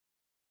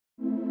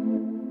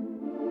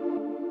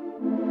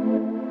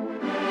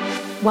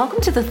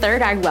Welcome to the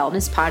Third Eye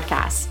Wellness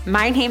Podcast.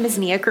 My name is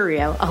Nia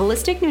Carrillo, a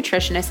holistic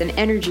nutritionist and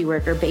energy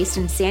worker based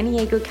in San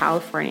Diego,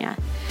 California.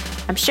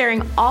 I'm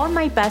sharing all of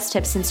my best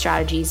tips and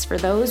strategies for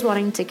those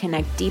wanting to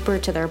connect deeper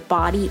to their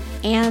body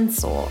and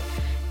soul.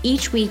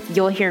 Each week,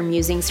 you'll hear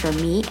musings from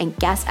me and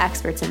guest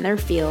experts in their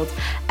fields,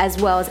 as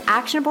well as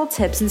actionable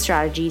tips and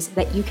strategies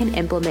that you can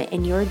implement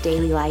in your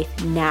daily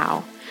life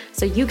now,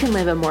 so you can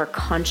live a more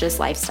conscious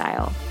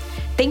lifestyle.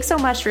 Thanks so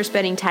much for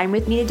spending time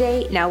with me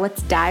today. Now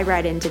let's dive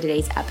right into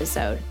today's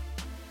episode.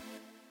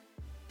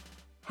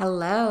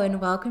 Hello,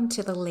 and welcome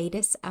to the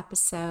latest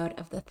episode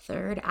of the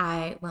Third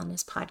Eye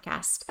Wellness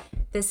Podcast.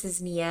 This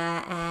is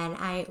Nia, and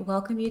I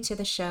welcome you to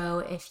the show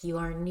if you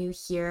are new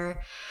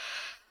here.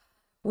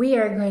 We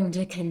are going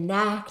to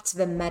connect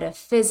the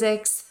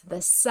metaphysics,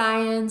 the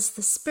science,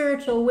 the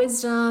spiritual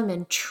wisdom,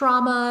 and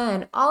trauma,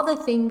 and all the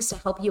things to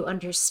help you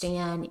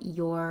understand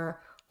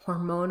your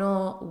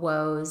hormonal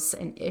woes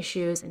and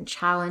issues and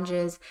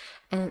challenges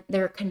and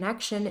their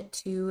connection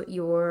to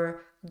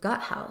your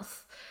gut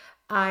health.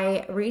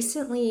 I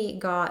recently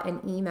got an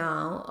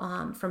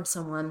email from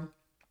someone,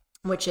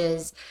 which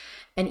is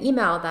an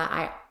email that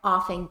I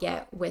often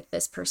get with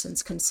this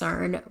person's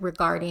concern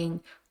regarding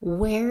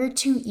where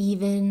to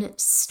even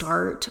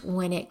start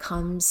when it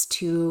comes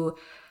to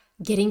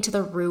getting to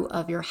the root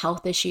of your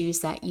health issues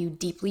that you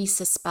deeply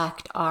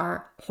suspect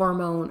are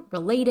hormone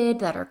related,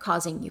 that are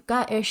causing you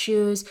gut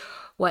issues,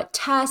 what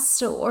tests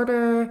to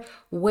order,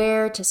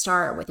 where to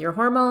start with your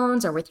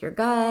hormones or with your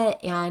gut.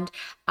 And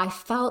I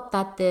felt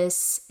that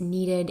this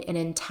needed an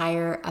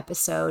entire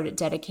episode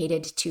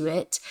dedicated to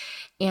it.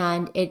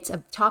 And it's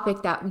a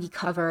topic that we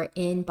cover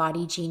in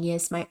Body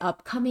Genius, my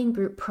upcoming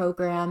group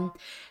program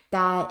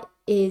that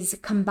is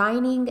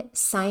combining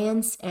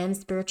science and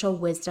spiritual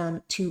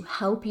wisdom to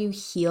help you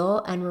heal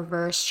and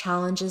reverse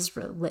challenges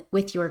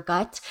with your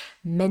gut,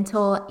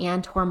 mental,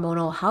 and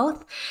hormonal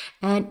health.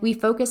 And we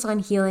focus on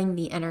healing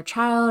the inner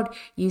child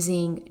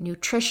using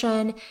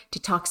nutrition,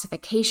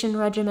 detoxification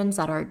regimens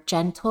that are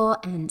gentle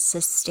and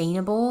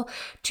sustainable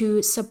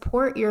to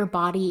support your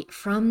body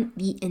from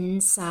the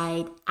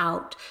inside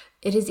out.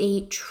 It is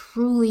a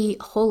truly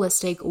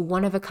holistic,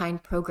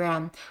 one-of-a-kind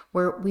program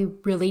where we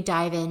really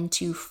dive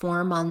into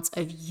 4 months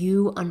of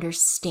you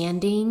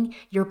understanding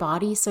your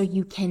body so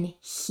you can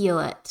heal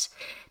it.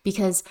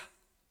 Because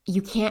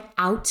you can't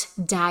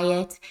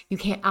out-diet, you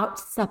can't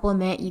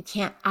out-supplement, you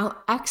can't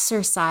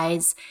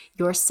out-exercise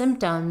your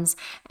symptoms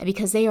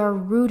because they are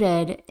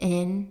rooted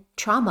in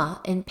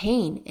trauma, in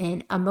pain,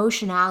 in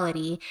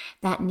emotionality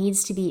that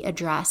needs to be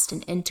addressed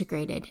and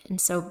integrated. And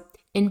so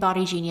in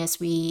Body Genius,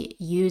 we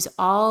use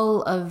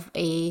all of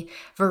a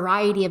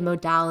variety of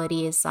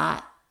modalities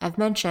that I've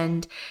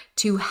mentioned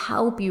to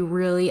help you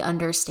really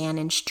understand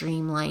and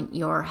streamline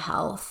your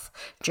health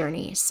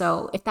journey.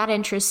 So if that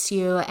interests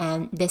you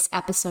and this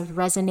episode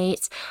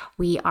resonates,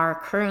 we are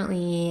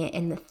currently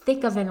in the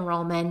thick of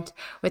enrollment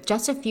with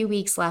just a few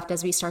weeks left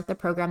as we start the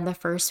program the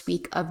first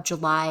week of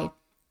July.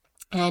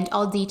 And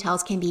all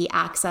details can be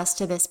accessed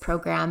to this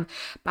program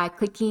by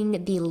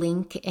clicking the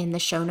link in the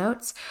show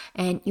notes,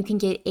 and you can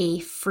get a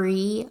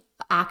free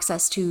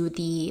access to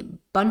the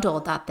bundle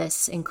that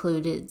this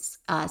includes.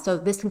 So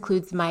this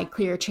includes my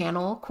Clear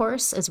Channel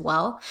course as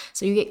well.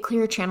 So you get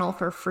Clear Channel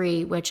for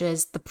free, which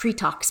is the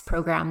pre-tox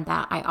program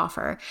that I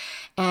offer.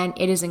 And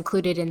it is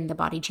included in the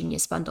Body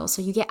Genius bundle.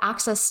 So you get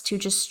access to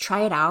just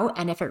try it out.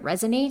 And if it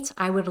resonates,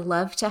 I would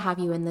love to have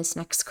you in this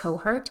next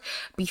cohort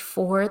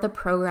before the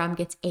program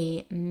gets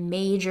a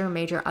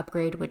major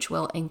upgrade, which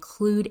will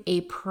include a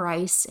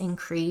price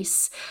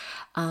increase,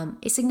 a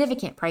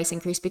significant price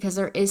increase, because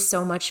there is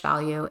so much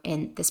value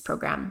in this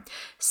program.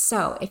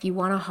 So if you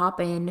want to hop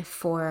in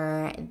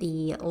for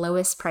the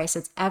lowest price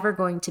it's ever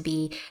going to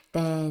be,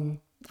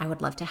 then I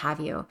would love to have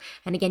you.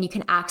 And again, you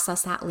can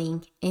access that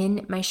link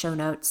in my show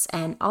notes,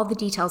 and all the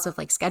details of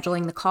like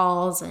scheduling the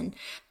calls, and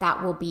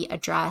that will be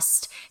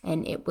addressed,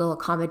 and it will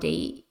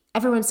accommodate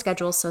everyone's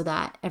schedule so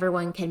that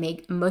everyone can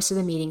make most of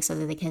the meetings so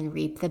that they can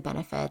reap the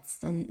benefits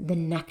and the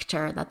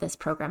nectar that this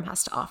program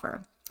has to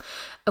offer.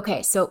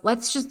 Okay, so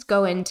let's just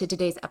go into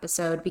today's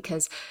episode,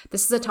 because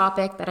this is a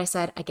topic that I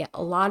said I get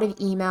a lot of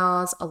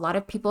emails, a lot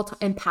of people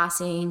in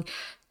passing,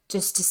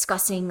 just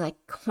discussing like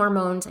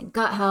hormones and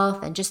gut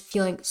health, and just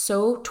feeling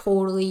so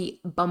totally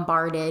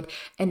bombarded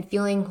and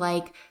feeling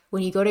like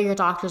when you go to your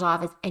doctor's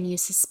office and you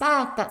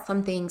suspect that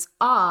something's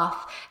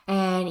off,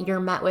 and you're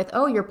met with,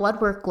 oh, your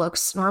blood work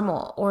looks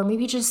normal, or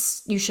maybe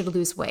just you should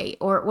lose weight,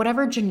 or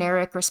whatever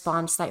generic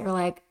response that you're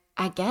like,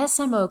 I guess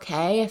I'm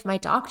okay if my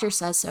doctor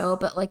says so,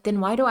 but like,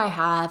 then why do I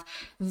have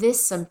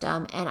this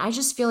symptom? And I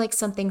just feel like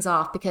something's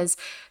off, because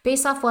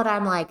based off what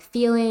I'm like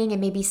feeling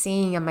and maybe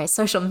seeing on my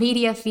social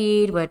media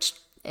feed, which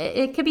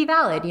it could be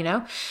valid, you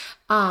know,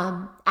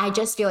 I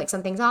just feel like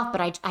something's off,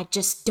 but I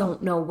just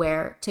don't know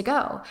where to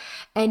go.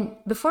 And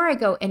before I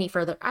go any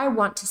further, I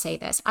want to say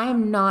this. I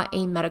am not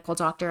a medical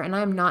doctor and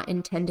I'm not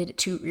intended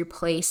to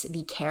replace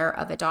the care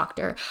of a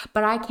doctor,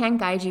 but I can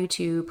guide you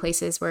to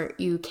places where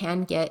you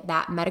can get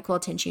that medical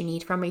attention you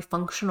need from a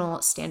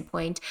functional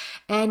standpoint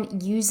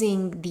and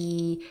using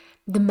the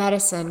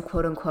medicine,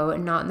 quote unquote,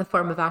 and not in the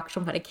form of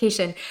actual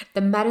medication,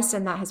 the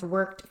medicine that has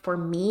worked for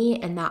me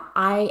and that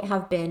I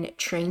have been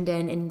trained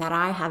in and that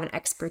I have an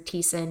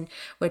expertise in,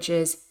 which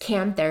is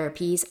CAM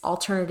therapies,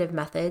 alternative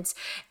methods,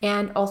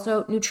 and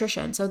also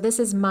nutrition. So this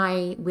is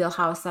my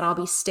wheelhouse that I'll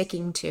be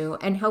sticking to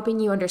and helping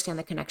you understand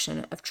the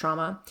connection of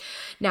trauma.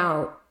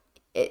 Now,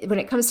 when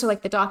it comes to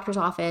like the doctor's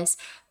office,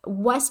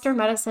 Western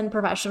medicine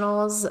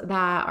professionals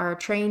that are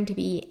trained to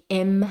be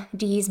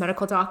MDs,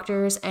 medical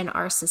doctors in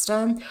our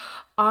system,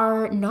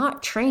 are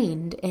not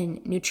trained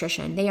in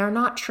nutrition. They are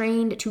not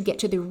trained to get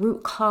to the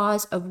root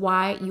cause of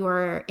why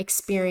you're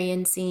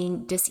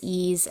experiencing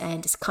dis-ease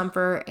and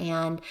discomfort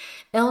and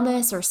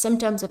illness or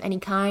symptoms of any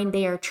kind.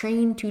 They are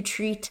trained to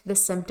treat the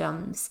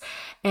symptoms.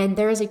 And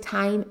there is a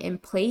time and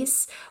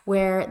place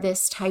where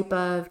this type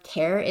of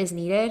care is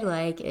needed.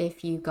 Like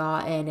if you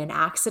got in an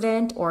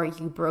accident or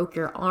you broke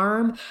your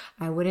arm,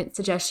 I wouldn't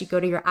suggest you go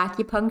to your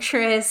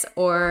acupuncturist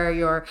or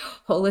your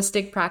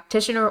holistic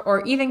practitioner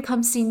or even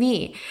come see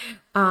me.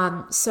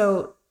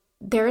 So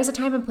there is a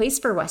time and place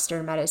for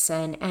Western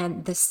medicine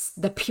and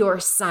the pure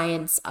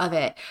science of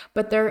it.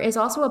 But there is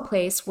also a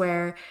place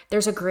where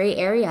there's a gray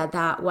area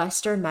that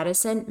Western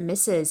medicine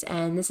misses.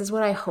 And this is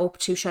what I hope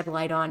to shed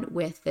light on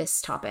with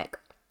this topic.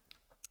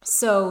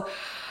 So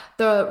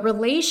the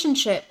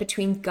relationship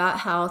between gut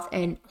health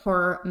and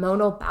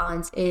hormonal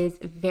balance is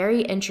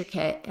very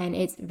intricate, and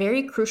it's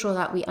very crucial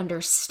that we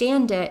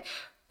understand it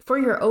for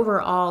your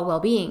overall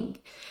well-being.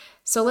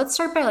 So let's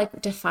start by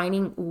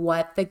defining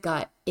what the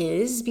gut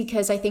is,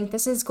 because I think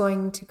this is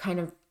going to kind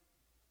of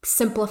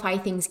simplify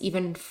things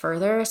even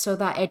further so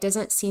that it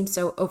doesn't seem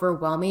so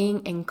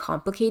overwhelming and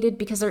complicated,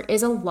 because there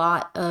is a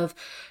lot of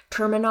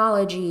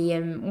terminology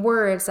and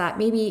words that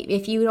maybe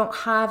if you don't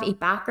have a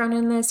background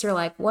in this, you're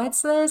like,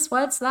 what's this?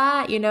 What's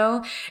that?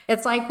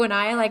 It's like when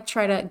I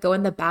try to go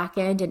in the back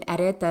end and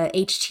edit the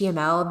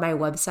HTML of my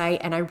website,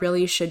 and I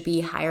really should be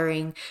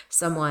hiring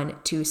someone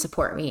to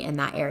support me in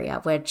that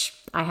area, which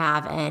I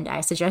have, and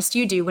I suggest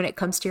you do when it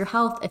comes to your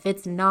health if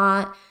it's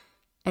not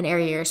an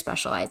area you're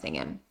specializing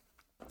in.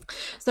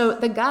 So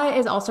the gut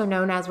is also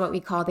known as what we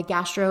call the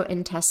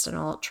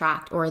gastrointestinal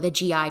tract, or the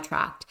GI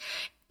tract.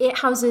 It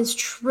houses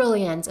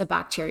trillions of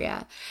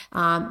bacteria,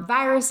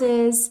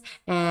 viruses,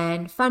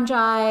 and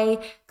fungi,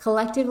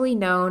 collectively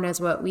known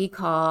as what we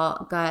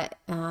call the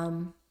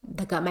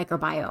gut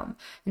microbiome.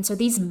 And so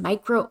these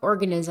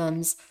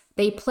microorganisms,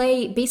 they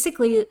play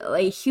basically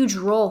a huge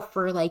role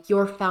for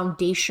your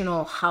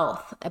foundational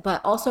health,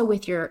 but also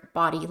with your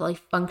body,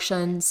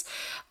 functions.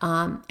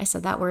 I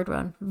said that word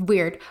wrong.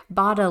 Weird.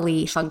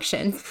 Bodily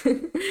functions,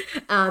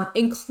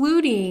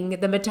 including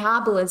the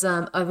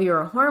metabolism of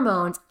your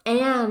hormones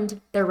and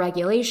their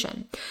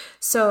regulation.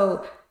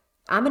 So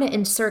I'm going to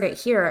insert it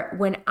here.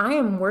 When I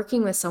am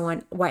working with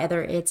someone,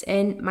 whether it's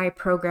in my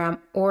program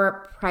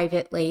or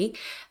privately,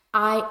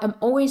 I am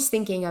always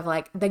thinking of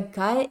the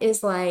gut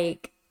is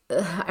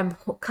I'm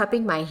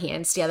cupping my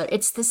hands together.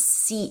 It's the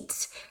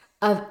seat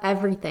of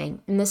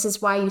everything. And this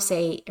is why you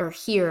say or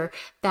hear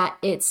that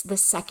it's the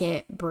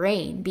second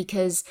brain,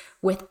 because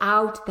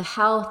without the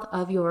health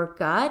of your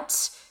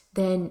gut,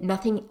 then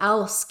nothing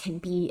else can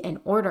be in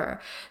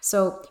order.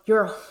 So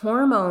your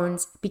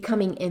hormones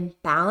becoming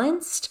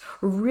imbalanced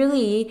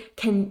really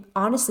can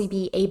honestly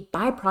be a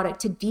byproduct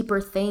to deeper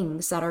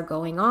things that are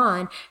going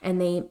on, and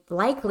they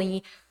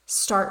likely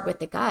start with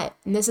the gut.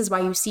 And this is why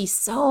you see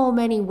so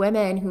many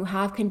women who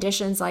have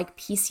conditions like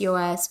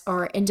PCOS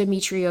or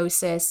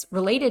endometriosis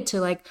related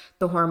to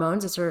the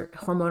hormones or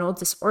hormonal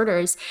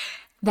disorders,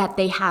 that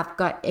they have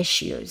gut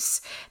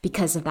issues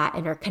because of that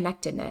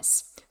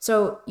interconnectedness.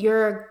 So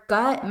your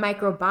gut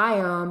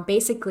microbiome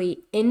basically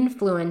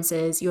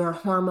influences your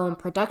hormone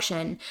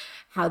production,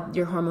 how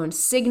your hormones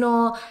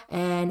signal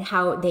and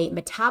how they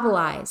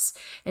metabolize.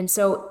 And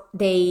so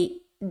the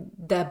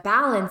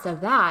balance of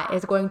that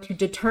is going to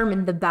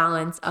determine the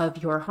balance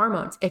of your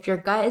hormones. If your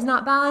gut is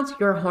not balanced,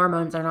 your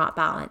hormones are not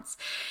balanced.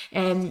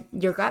 And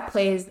your gut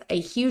plays a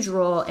huge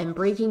role in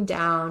breaking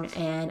down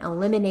and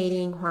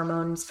eliminating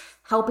hormones,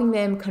 helping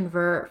them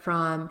convert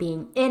from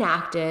being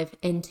inactive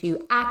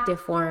into active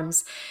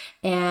forms.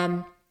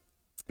 And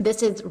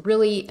this is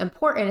really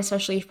important,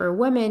 especially for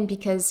women,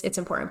 because it's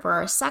important for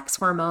our sex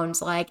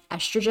hormones like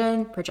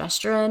estrogen,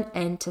 progesterone,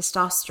 and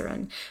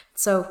testosterone.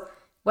 So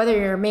whether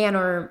you're a man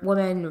or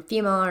woman,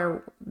 female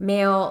or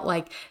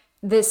male,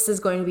 this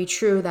is going to be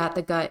true that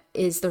the gut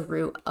is the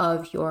root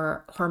of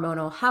your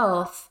hormonal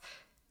health,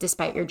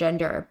 despite your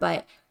gender.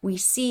 But we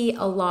see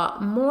a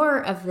lot more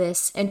of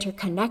this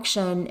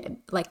interconnection,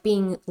 like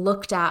being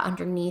looked at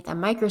underneath a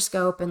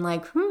microscope and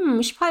like,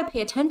 we should probably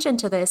pay attention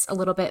to this a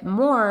little bit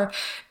more,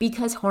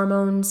 because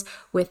hormones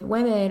with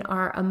women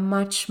are a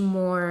much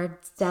more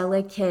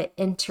delicate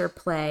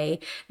interplay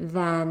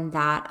than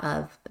that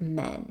of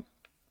men.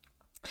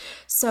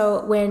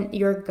 So when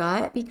your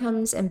gut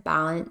becomes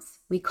imbalanced,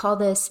 we call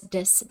this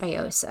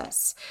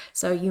dysbiosis.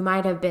 So you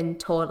might have been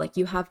told like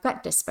you have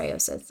gut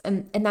dysbiosis,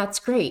 and that's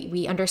great.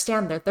 We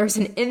understand that there's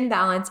an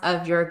imbalance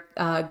of your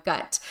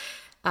gut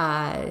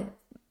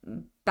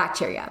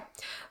bacteria.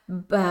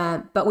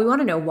 But we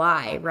want to know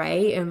why,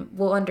 right? And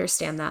we'll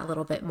understand that a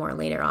little bit more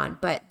later on.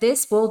 But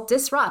this will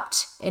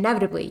disrupt,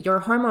 inevitably, your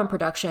hormone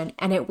production,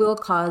 and it will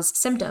cause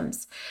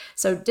symptoms.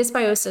 So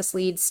dysbiosis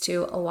leads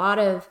to a lot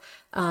of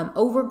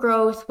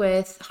overgrowth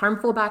with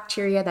harmful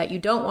bacteria that you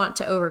don't want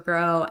to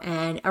overgrow,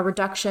 and a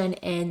reduction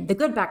in the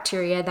good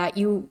bacteria that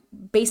you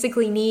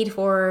basically need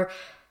for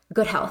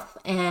good health,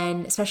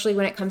 and especially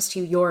when it comes to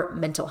your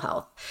mental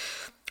health.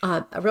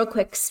 A real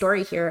quick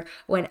story here.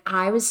 When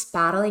I was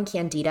battling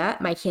candida,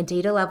 my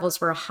candida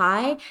levels were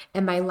high,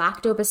 and my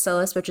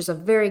lactobacillus, which is a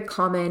very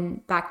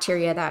common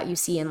bacteria that you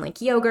see in like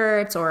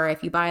yogurts, or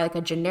if you buy like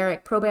a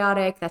generic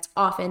probiotic, that's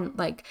often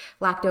like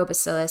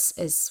lactobacillus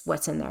is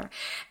what's in there.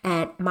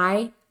 And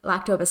my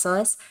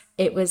lactobacillus,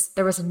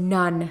 there was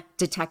none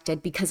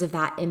detected because of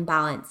that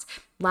imbalance.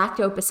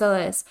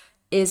 Lactobacillus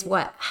is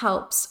what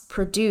helps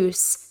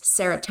produce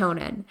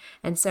serotonin.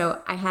 And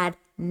so I had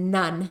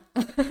none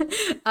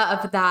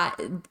of that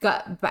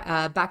gut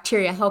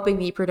bacteria helping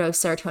me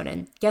produce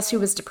serotonin. Guess who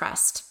was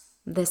depressed?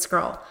 This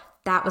girl.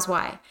 That was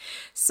why.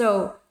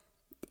 So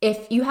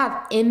if you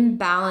have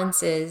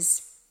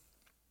imbalances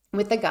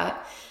with the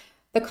gut,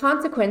 the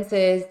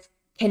consequences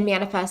can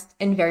manifest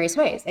in various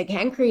ways. It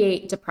can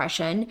create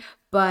depression,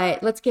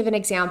 but let's give an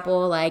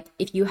example. Like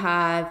if you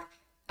have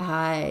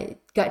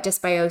gut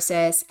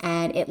dysbiosis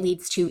and it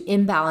leads to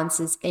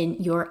imbalances in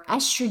your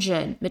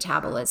estrogen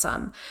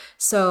metabolism.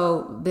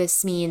 So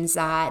this means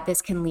that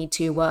this can lead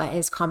to what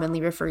is commonly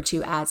referred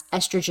to as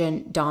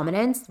estrogen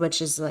dominance,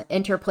 which is the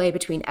interplay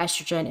between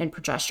estrogen and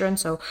progesterone.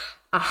 So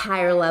a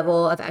higher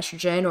level of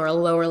estrogen or a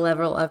lower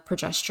level of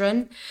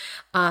progesterone.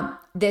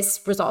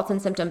 This results in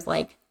symptoms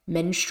like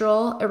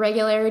menstrual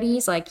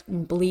irregularities, like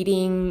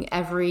bleeding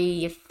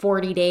every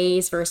 40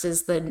 days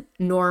versus the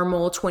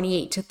normal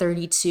 28 to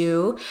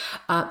 32,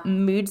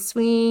 mood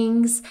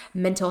swings,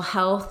 mental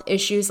health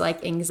issues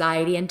like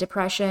anxiety and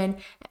depression,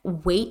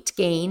 weight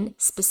gain,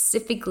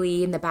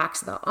 specifically in the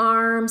backs of the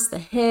arms, the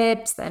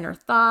hips, the inner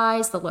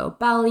thighs, the low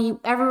belly,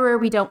 everywhere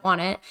we don't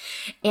want it,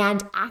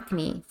 and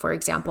acne, for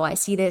example. I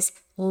see this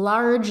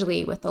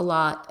largely with a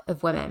lot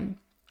of women.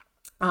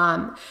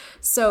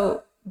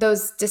 So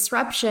those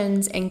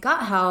disruptions in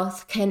gut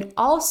health can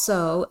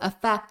also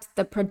affect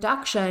the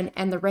production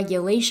and the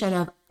regulation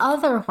of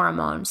other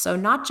hormones. So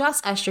not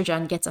just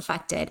estrogen gets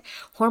affected.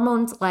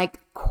 Hormones like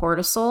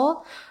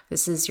cortisol,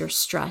 this is your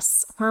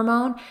stress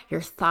hormone, your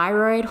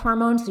thyroid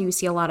hormone. So you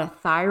see a lot of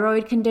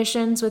thyroid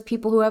conditions with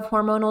people who have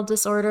hormonal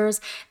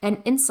disorders,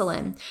 and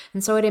insulin.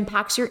 And so it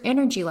impacts your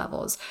energy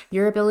levels,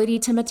 your ability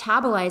to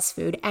metabolize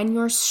food, and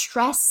your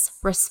stress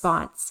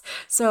response.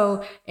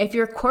 So if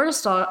your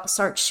cortisol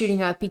starts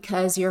shooting up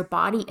because your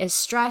body is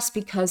stressed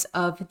because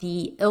of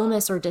the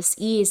illness or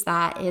disease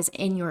that is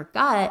in your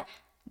gut,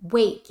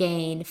 weight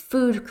gain,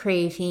 food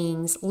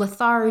cravings,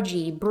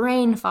 lethargy,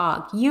 brain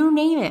fog, you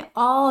name it,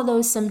 all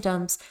those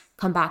symptoms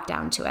come back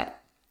down to it.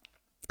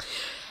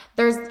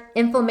 There's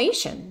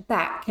inflammation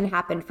that can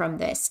happen from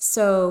this.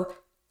 So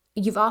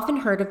you've often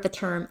heard of the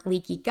term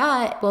leaky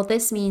gut. Well,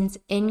 this means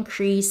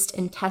increased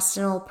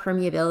intestinal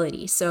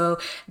permeability. So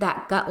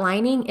that gut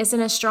lining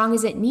isn't as strong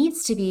as it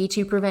needs to be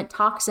to prevent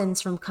toxins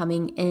from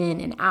coming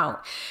in and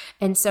out.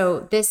 And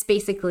so this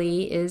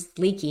basically is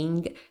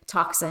leaking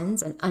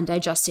toxins and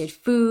undigested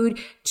food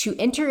to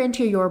enter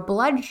into your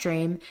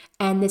bloodstream.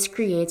 And this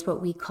creates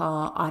what we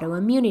call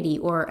autoimmunity,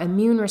 or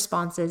immune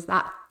responses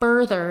that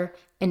further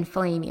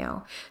inflame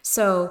you.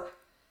 So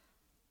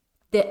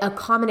a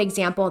common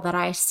example that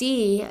I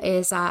see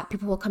is that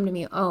people will come to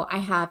me, oh, I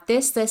have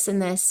this,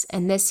 and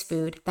this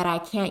food that I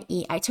can't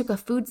eat. I took a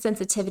food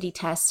sensitivity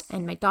test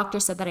and my doctor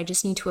said that I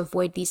just need to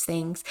avoid these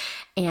things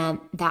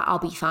and that I'll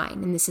be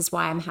fine. And this is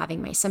why I'm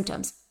having my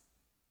symptoms.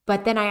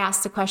 But then I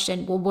asked the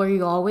question, well, were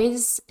you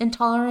always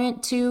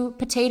intolerant to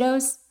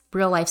potatoes?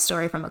 Real life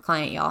story from a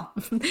client, y'all.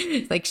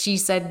 Like she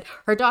said,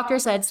 her doctor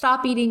said,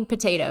 stop eating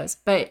potatoes.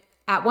 But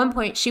at one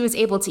point, she was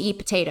able to eat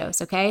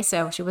potatoes, okay?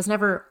 So she was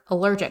never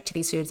allergic to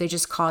these foods. They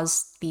just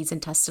caused these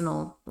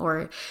intestinal,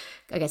 or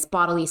I guess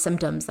bodily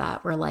symptoms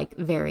that were like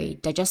very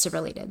digestive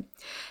related.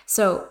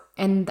 So,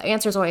 and the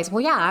answer is always,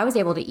 well, yeah, I was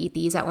able to eat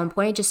these at one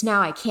point, just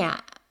now I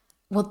can't.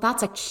 Well,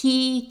 that's a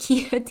key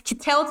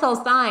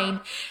telltale sign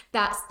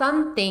that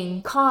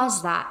something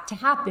caused that to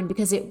happen,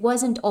 because it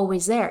wasn't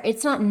always there.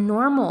 It's not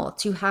normal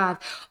to have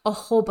a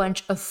whole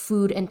bunch of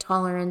food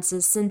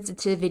intolerances,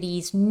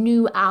 sensitivities,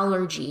 new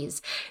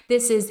allergies.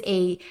 This is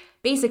a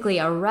basically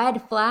a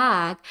red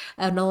flag,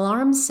 an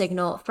alarm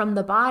signal from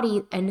the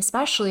body, and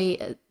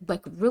especially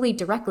like really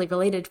directly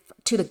related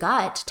to the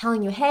gut,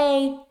 telling you,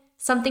 hey,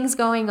 something's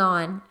going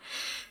on.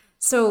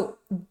 So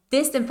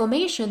this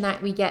inflammation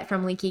that we get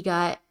from leaky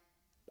gut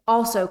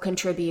also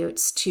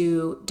contributes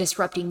to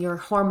disrupting your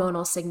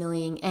hormonal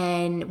signaling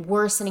and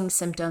worsening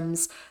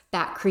symptoms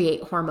that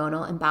create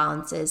hormonal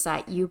imbalances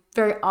that you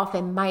very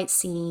often might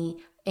see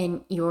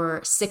in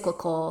your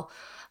cyclical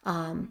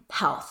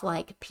health,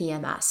 like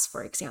PMS,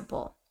 for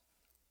example.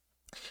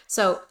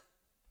 So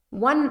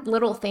one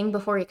little thing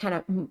before we kind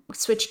of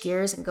switch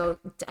gears and go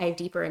dive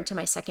deeper into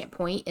my second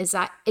point is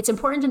that it's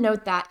important to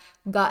note that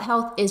gut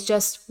health is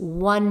just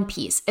one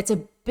piece. It's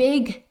a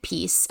big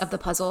piece of the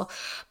puzzle,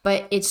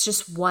 but it's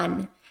just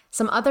one.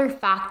 Some other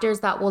factors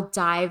that we'll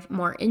dive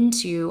more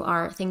into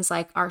are things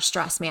like our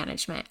stress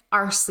management,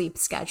 our sleep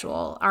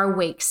schedule, our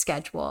wake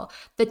schedule,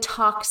 the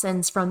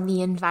toxins from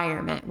the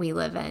environment we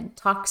live in,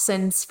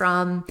 toxins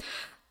from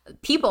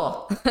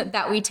people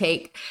that we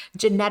take,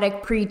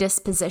 genetic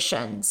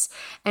predispositions,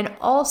 and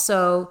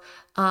also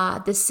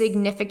the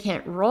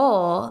significant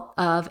role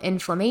of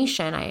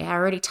inflammation. I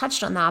already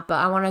touched on that, but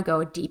I want to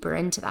go deeper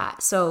into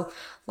that. So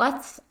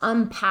let's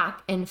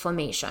unpack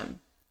inflammation.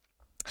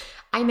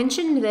 I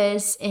mentioned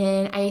this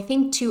in, I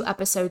think, 2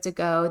 episodes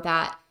ago,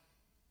 that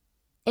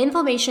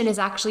inflammation is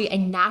actually a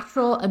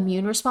natural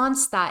immune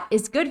response that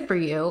is good for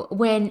you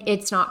when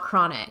it's not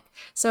chronic.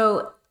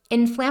 So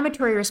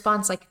inflammatory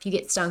response, like if you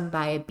get stung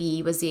by a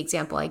bee, was the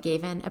example I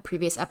gave in a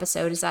previous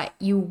episode, is that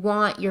you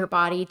want your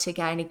body to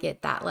kind of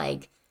get that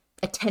like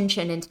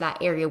attention into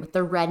that area with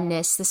the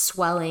redness, the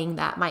swelling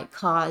that might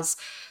cause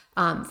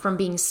from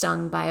being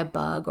stung by a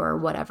bug or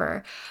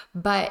whatever.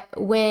 But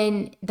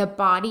when the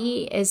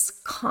body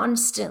is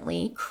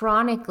constantly,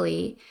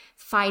 chronically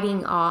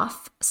fighting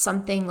off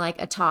something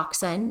like a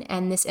toxin,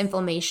 and this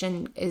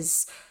inflammation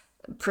is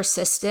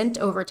persistent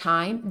over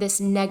time, this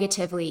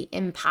negatively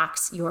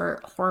impacts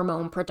your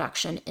hormone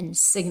production and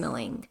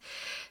signaling.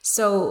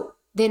 So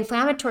the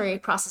inflammatory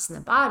process in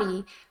the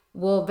body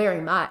will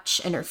very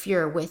much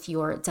interfere with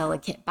your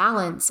delicate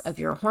balance of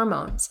your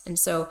hormones. And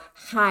so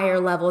higher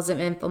levels of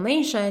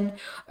inflammation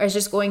are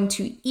just going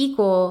to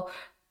equal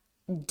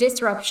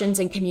disruptions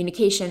in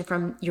communication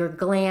from your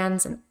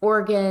glands and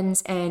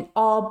organs and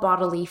all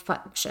bodily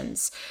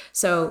functions.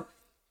 So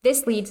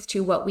this leads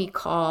to what we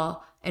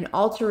call an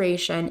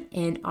alteration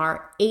in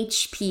our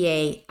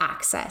HPA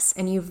axis.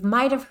 And you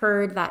might have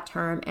heard that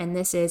term, and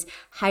this is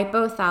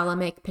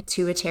hypothalamic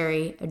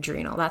pituitary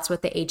adrenal. That's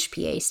what the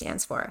HPA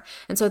stands for.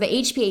 And so the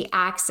HPA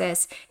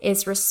axis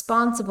is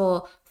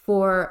responsible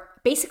for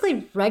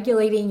basically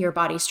regulating your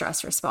body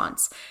stress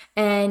response.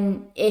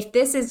 And if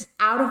this is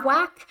out of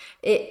whack,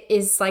 it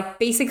is like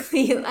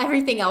basically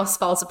everything else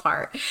falls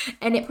apart.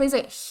 And it plays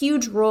a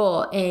huge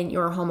role in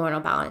your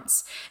hormonal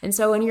balance. And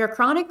so when you're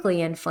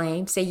chronically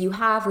inflamed, say you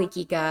have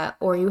leaky gut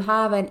or you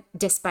have a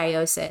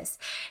dysbiosis,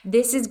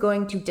 this is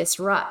going to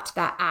disrupt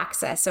that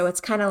axis. So it's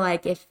kind of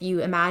like if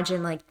you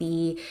imagine like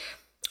the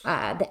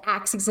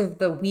axis of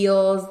the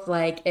wheels,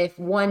 like if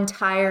one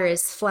tire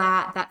is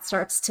flat, that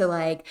starts to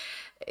like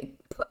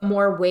put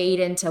more weight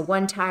into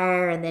one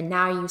tire, and then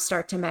now you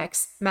start to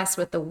mess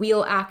with the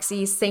wheel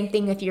axes. Same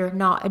thing if you're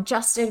not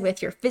adjusted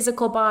with your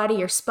physical body,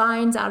 your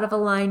spine's out of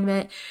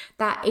alignment.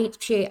 That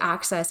HPA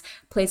axis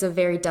plays a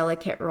very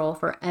delicate role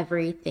for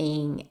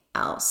everything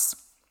else.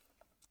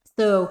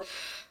 So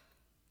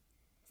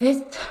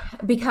this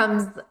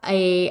becomes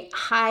a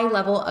high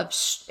level of,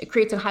 it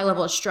creates a high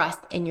level of stress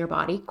in your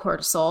body.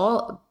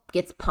 Cortisol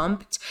gets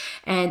pumped,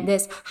 and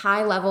this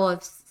high level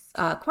of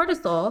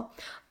cortisol,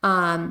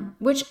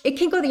 which it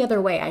can go the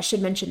other way. I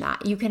should mention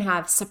that you can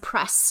have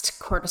suppressed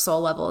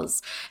cortisol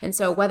levels. And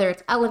so whether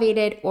it's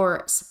elevated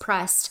or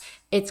suppressed,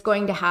 it's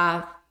going to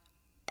have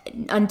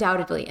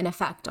undoubtedly an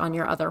effect on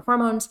your other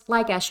hormones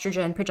like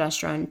estrogen,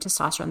 progesterone,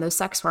 testosterone, those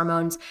sex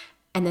hormones.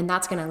 And then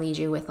that's going to lead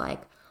you with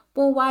like,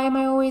 well, why am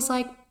I always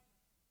like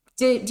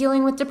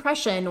dealing with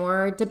depression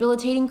or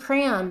debilitating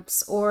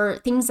cramps or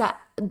things that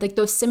like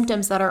those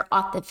symptoms that are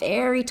at the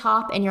very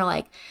top, and you're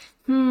like,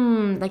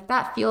 like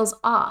that feels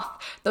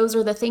off. Those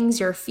are the things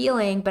you're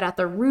feeling, but at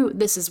the root,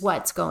 this is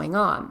what's going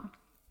on.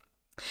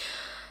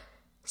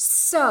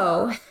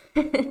 So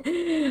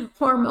hormonal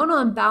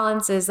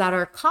imbalances that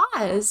are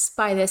caused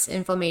by this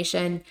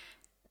inflammation,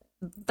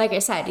 like I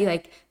said,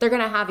 they're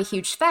going to have a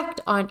huge effect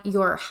on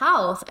your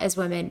health as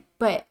women,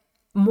 but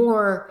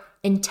more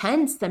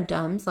intense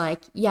symptoms,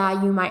 like,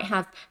 yeah, you might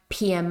have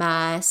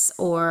PMS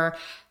or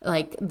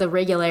like the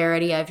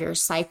regularity of your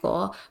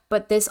cycle,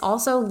 but this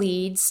also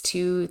leads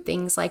to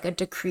things like a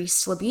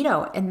decreased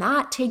libido, and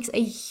that takes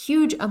a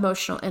huge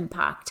emotional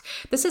impact.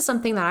 This is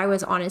something that I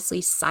was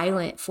honestly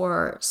silent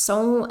for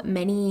so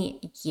many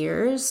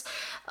years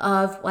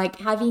of like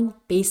having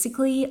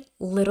basically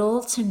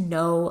little to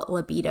no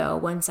libido.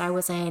 Once I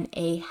was in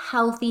a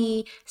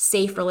healthy,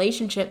 safe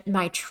relationship,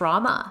 my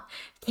trauma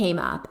came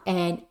up,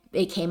 and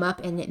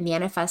it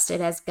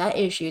manifested as gut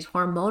issues,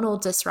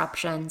 hormonal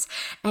disruptions,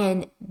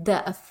 and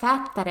the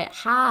effect that it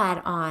had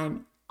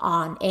on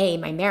on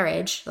my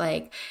marriage,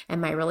 like, and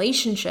my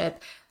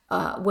relationship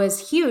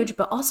was huge,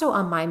 but also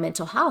on my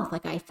mental health.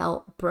 Like I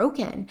felt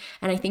broken.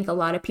 And I think a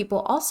lot of people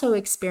also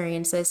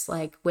experience this,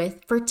 like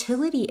with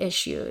fertility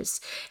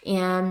issues.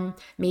 And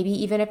maybe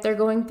even if they're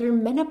going through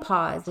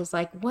menopause, it's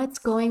like, what's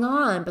going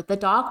on? But the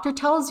doctor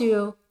tells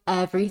you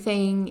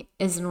everything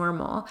is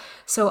normal.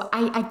 So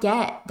I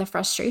get the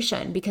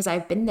frustration because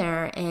I've been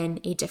there in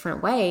a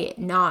different way,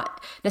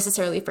 not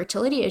necessarily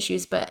fertility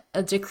issues, but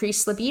a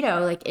decreased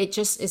libido. Like it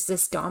just is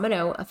this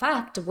domino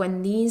effect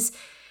when this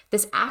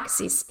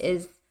axis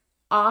is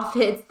off.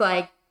 It's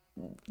like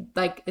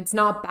it's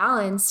not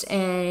balanced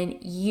and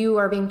you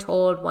are being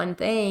told one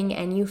thing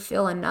and you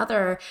feel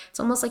another. It's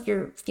almost like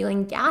you're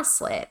feeling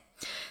gaslit.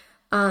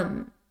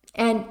 And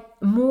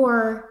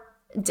more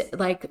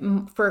like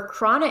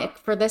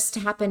for this to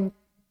happen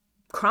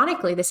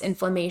chronically, this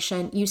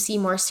inflammation, you see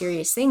more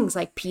serious things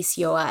like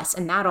PCOS,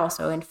 and that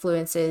also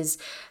influences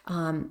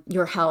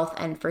your health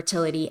and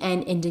fertility,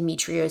 and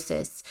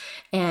endometriosis.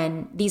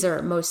 And these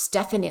are most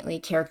definitely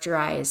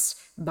characterized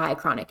by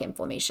chronic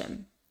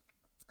inflammation.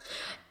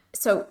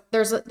 So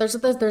there's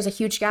a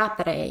huge gap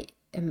that I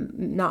am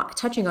not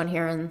touching on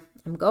here, and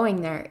I'm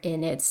going there,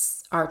 and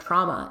it's our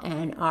trauma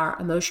and our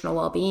emotional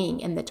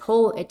well-being and the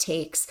toll it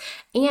takes,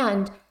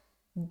 and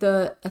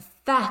the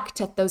effect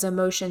that those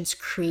emotions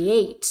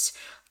create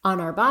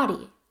on our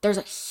body. There's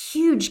a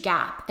huge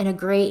gap and a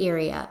gray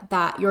area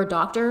that your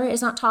doctor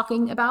is not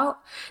talking about,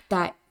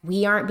 that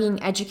we aren't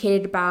being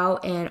educated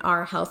about in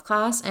our health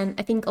class. And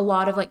I think a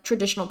lot of like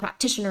traditional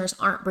practitioners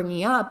aren't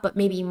bringing up, but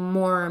maybe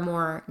more and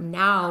more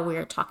now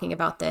we're talking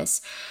about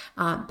this.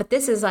 But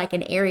this is like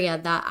an area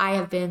that I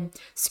have been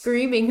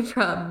screaming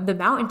from the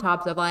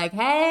mountaintops of like,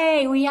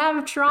 hey, we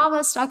have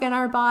trauma stuck in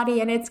our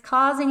body and it's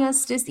causing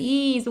us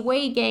disease,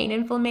 weight gain,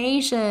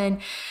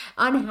 inflammation,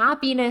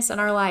 unhappiness in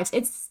our lives.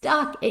 It's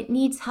stuck. It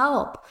needs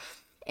help.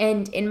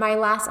 And in my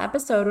last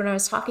episode, when I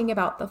was talking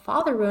about the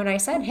father wound, I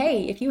said,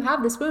 hey, if you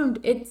have this wound,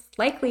 it's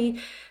likely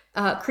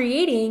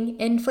creating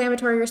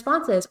inflammatory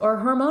responses or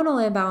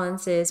hormonal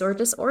imbalances or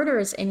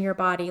disorders in your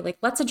body. Like,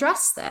 let's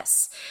address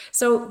this.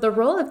 So the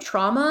role of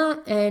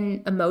trauma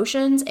and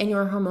emotions in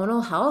your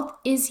hormonal health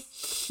is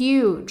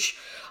huge.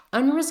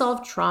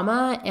 Unresolved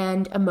trauma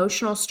and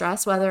emotional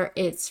stress, whether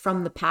it's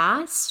from the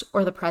past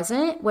or the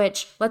present,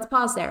 which, let's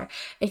pause there.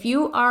 If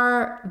you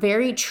are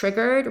very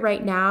triggered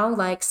right now,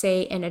 like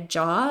say in a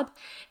job,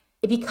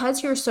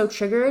 because you're so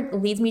triggered,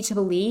 leads me to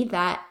believe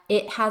that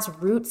it has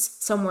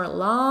roots somewhere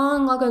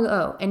long, long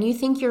ago. And you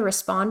think you're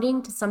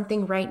responding to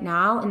something right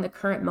now in the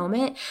current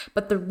moment,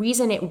 but the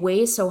reason it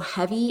weighs so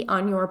heavy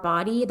on your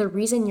body, the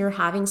reason you're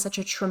having such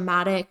a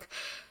traumatic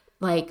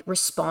like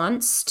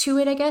response to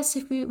it, I guess,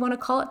 if we want to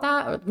call it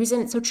that, or the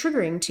reason it's so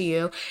triggering to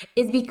you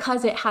is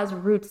because it has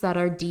roots that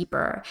are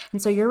deeper.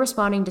 And so you're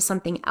responding to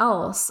something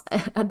else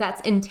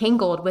that's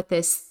entangled with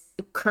this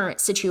current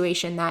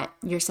situation that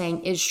you're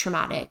saying is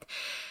traumatic.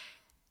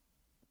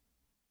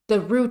 The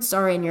roots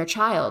are in your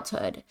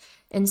childhood.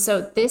 And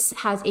so this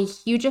has a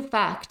huge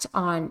effect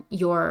on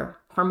your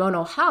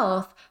hormonal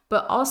health,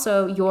 but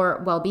also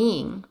your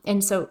well-being.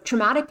 And so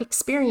traumatic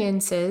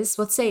experiences,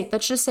 let's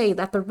just say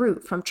that the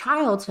root from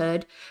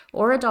childhood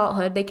or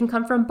adulthood, they can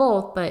come from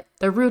both, but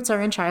the roots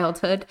are in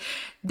childhood.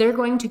 They're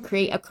going to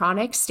create a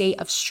chronic state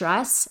of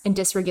stress and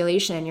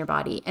dysregulation in your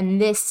body.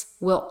 And this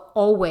will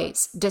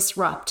always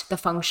disrupt the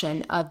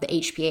function of the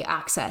HPA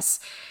axis.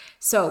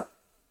 So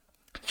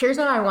here's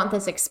how I want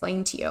this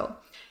explained to you.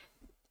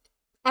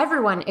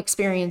 Everyone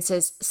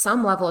experiences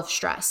some level of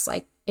stress.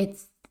 Like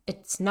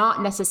it's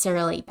not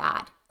necessarily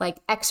bad. Like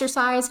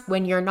exercise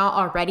when you're not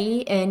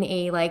already in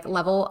a like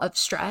level of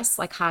stress,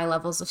 like high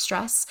levels of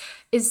stress,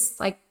 is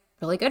like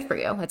really good for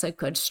you. It's a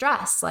good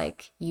stress.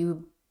 Like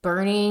you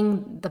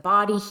burning the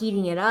body,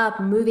 heating it up,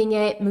 moving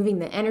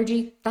the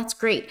energy, that's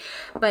great.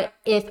 But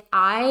if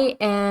I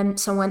am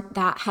someone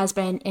that has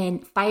been in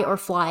fight or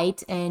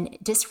flight and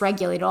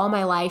dysregulated all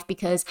my life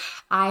because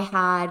I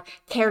had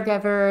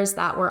caregivers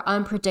that were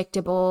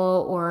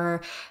unpredictable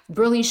or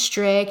really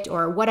strict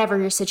or whatever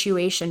your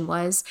situation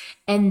was,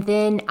 and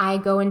then I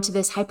go into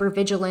this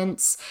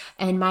hypervigilance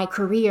in my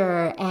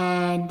career,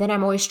 and then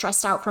I'm always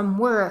stressed out from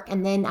work,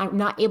 and then I'm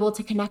not able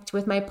to connect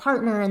with my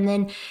partner, and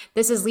then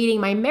this is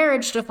leading my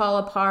marriage to fall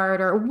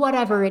apart or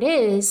whatever it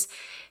is,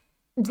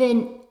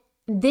 then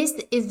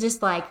this is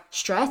just like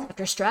stress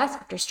after stress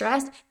after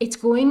stress. It's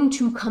going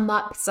to come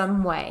up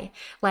some way.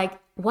 Like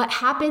what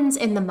happens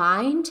in the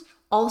mind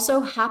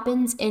also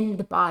happens in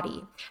the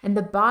body, and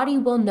the body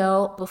will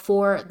know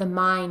before the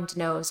mind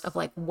knows of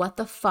like what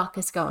the fuck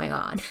is going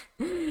on.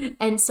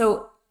 And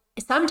so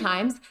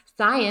sometimes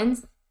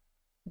science,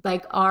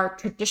 like our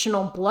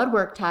traditional blood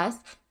work test,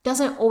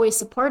 doesn't always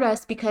support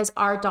us because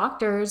our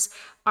doctors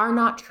are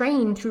not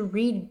trained to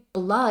read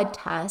blood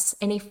tests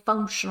in a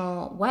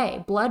functional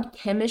way. Blood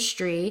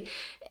chemistry,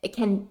 it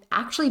can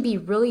actually be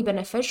really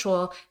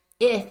beneficial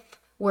if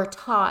we're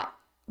taught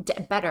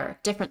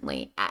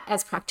differently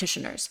as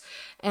practitioners.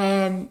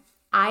 And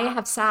I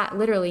have sat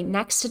literally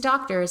next to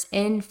doctors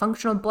in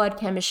functional blood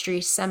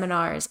chemistry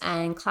seminars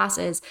and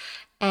classes,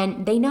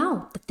 and they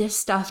know that this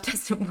stuff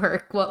doesn't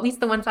work. Well, at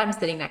least the ones I'm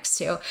sitting next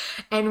to,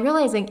 and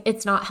realizing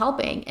it's not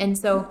helping. And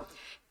so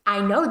I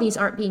know these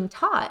aren't being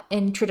taught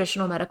in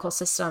traditional medical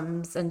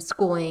systems and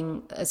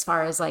schooling as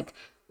far as like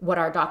what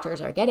our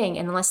doctors are getting.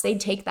 And unless they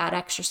take that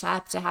extra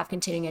step to have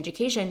continuing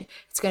education,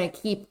 it's going to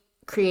keep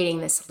creating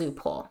this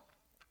loophole.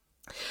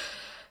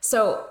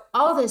 So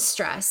all this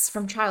stress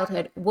from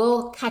childhood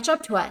will catch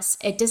up to us.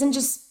 It doesn't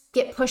just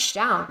get pushed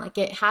down, like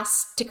it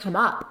has to come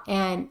up.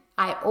 And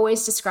I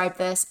always describe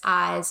this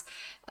as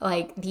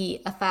like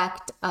the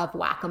effect of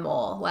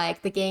whack-a-mole,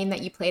 like the game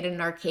that you played in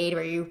an arcade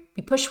where you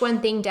push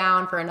one thing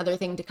down for another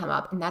thing to come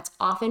up. And that's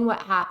often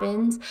what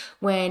happens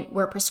when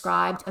we're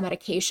prescribed a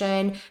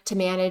medication to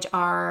manage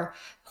our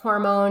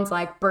hormones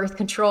like birth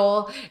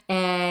control.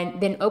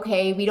 And then,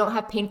 okay, we don't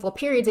have painful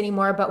periods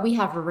anymore, but we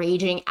have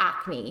raging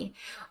acne,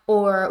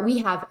 or we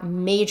have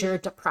major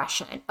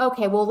depression.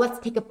 Okay, well, let's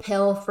take a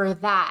pill for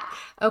that.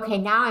 Okay,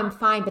 now I'm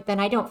fine, but then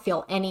I don't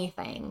feel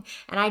anything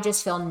and I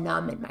just feel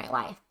numb in my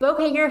life. But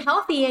okay, you're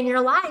healthy and you're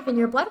alive and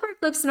your blood work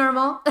looks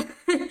normal.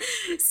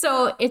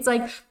 So it's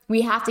like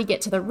we have to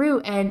get to the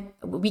root, and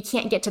we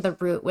can't get to the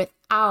root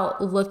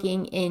without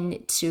looking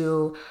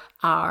into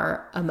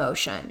our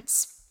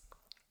emotions.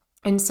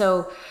 And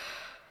so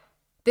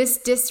this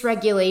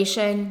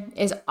dysregulation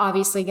is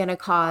obviously going to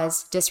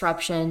cause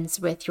disruptions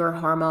with your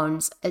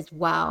hormones as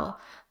well.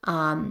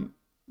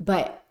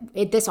 But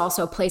this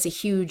also plays a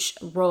huge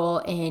role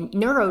in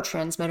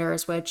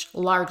neurotransmitters, which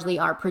largely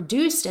are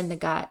produced in the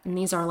gut. And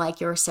these are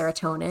like your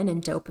serotonin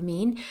and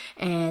dopamine.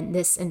 And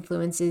this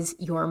influences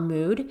your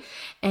mood.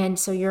 And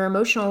so your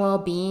emotional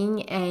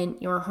well-being and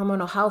your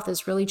hormonal health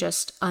is really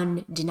just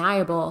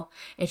undeniable.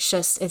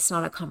 It's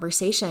not a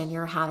conversation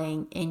you're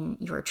having in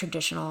your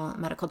traditional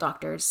medical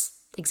doctor's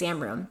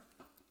exam room.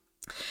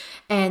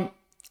 And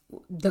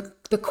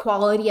the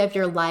quality of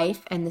your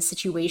life and the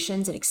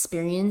situations and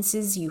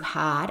experiences you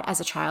had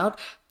as a child,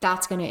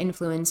 that's going to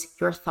influence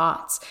your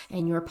thoughts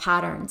and your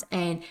patterns.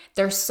 And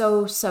they're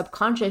so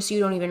subconscious,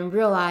 you don't even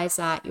realize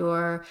that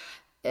you're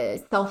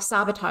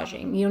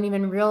self-sabotaging. You don't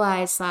even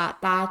realize that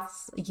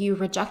that's you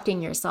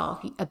rejecting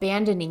yourself,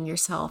 abandoning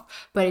yourself,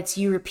 but it's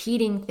you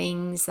repeating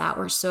things that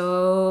were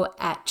so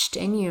etched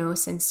in you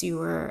since you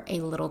were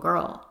a little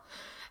girl.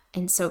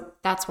 And so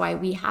that's why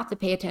we have to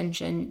pay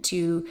attention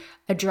to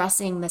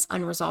addressing this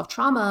unresolved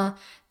trauma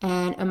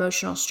and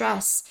emotional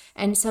stress,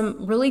 and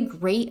some really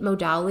great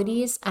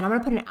modalities. And I'm going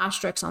to put an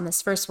asterisk on this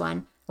first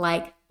one,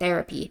 like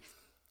therapy.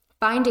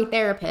 Find a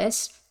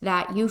therapist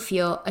that you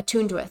feel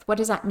attuned with. What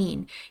does that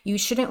mean? You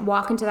shouldn't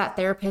walk into that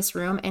therapist's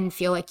room and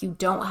feel like you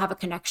don't have a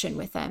connection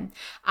with them.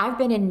 I've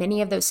been in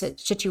many of those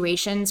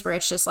situations where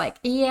it's just like,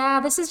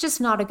 yeah, this is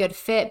just not a good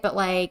fit, but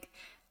like,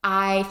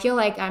 I feel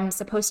like I'm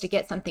supposed to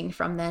get something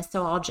from this,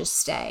 so I'll just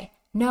stay.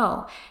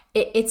 No,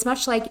 it's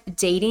much like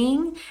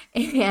dating.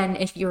 And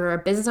if you're a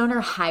business owner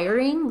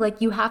hiring,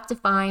 like you have to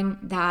find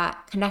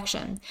that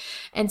connection.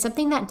 And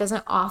something that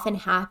doesn't often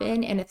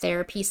happen in a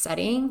therapy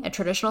setting, a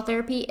traditional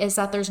therapy, is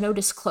that there's no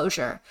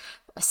disclosure,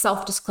 a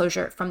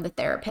self-disclosure from the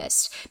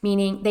therapist,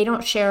 meaning they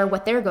don't share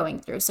what they're going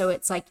through. So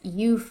it's like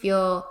you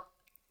feel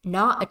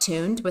not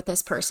attuned with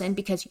this person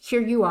because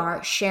here you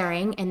are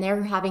sharing and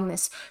they're having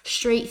this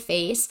straight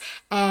face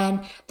and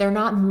they're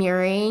not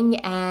mirroring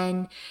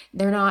and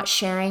they're not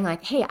sharing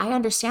like, hey, I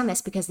understand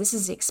this because this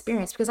is the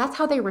experience, because that's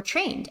how they were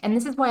trained. And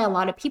this is why a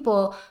lot of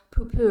people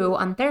poo-poo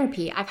on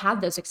therapy. I've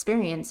had those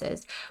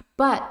experiences,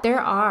 but there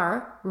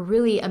are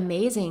really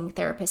amazing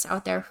therapists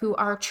out there who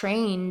are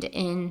trained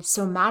in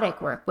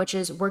somatic work, which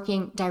is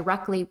working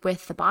directly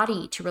with the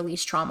body to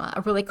release trauma.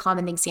 A really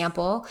common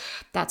example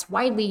that's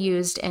widely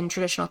used in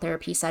traditional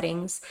therapy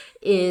settings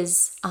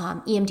is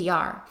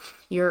EMDR.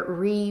 You're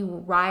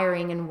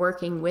rewiring and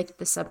working with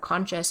the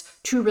subconscious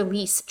to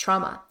release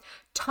trauma.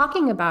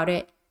 Talking about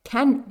it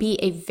can be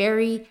a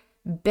very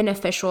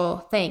beneficial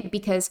thing,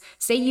 because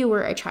say you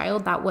were a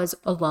child that was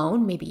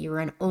alone, maybe you were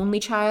an only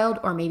child,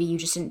 or maybe you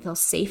just didn't feel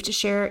safe to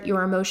share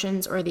your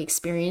emotions or the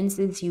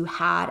experiences you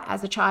had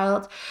as a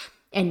child.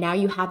 And now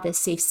you have this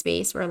safe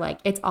space where like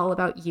it's all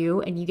about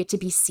you and you get to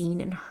be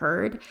seen and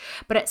heard.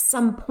 But at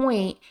some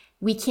point,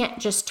 we can't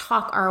just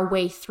talk our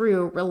way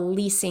through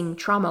releasing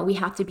trauma. We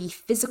have to be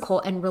physical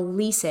and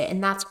release it.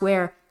 And that's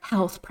where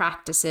health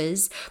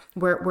practices,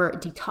 we're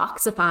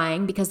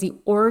detoxifying, because the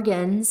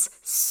organs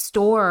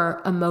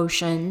store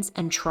emotions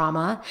and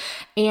trauma,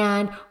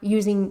 and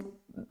using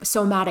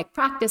somatic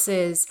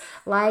practices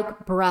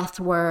like breath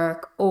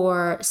work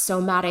or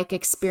somatic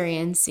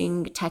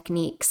experiencing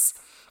techniques.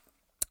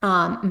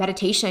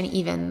 Meditation,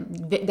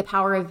 even the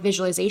power of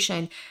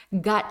visualization,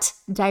 gut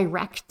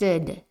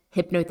directed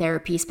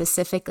hypnotherapy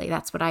specifically.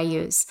 That's what I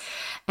use.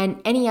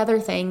 And any other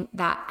thing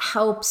that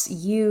helps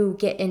you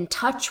get in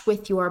touch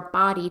with your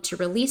body to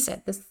release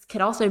it. This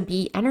could also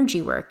be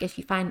energy work if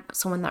you find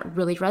someone that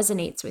really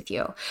resonates with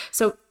you.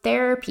 So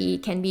therapy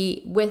can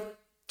be with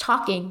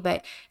talking,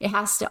 but it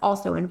has to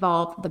also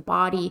involve the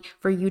body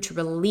for you to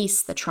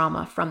release the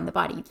trauma from the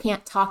body. You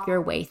can't talk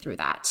your way through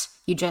that.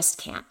 You just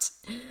can't.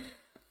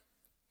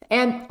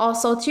 And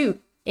also too,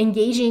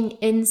 Engaging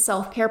in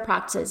self-care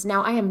practices.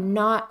 Now, I am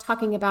not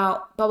talking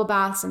about bubble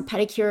baths and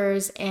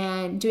pedicures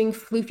and doing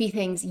floofy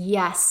things.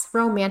 Yes,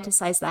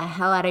 romanticize the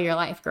hell out of your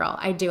life, girl.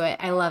 I do it.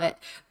 I love it.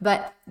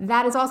 But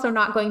that is also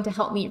not going to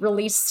help me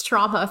release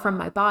trauma from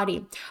my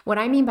body. What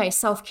I mean by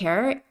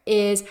self-care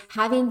is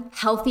having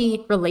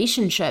healthy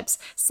relationships,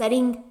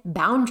 setting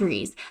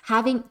boundaries,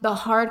 having the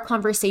hard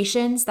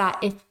conversations that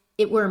if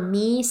it were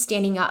me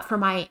standing up for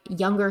my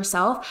younger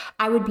self,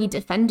 I would be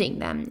defending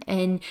them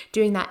and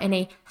doing that in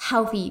a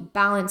healthy,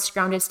 balanced,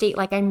 grounded state.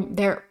 Like I'm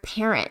their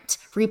parent.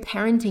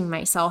 Reparenting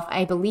myself,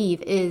 I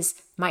believe, is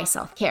my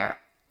self-care.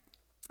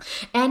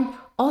 And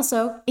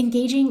also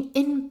engaging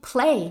in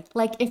play.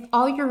 Like if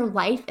all your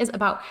life is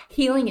about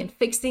healing and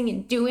fixing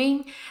and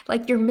doing,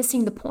 like you're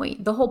missing the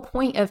point. The whole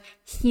point of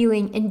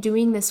healing and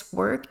doing this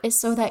work is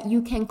so that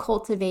you can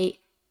cultivate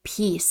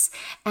peace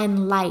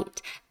and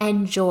light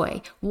and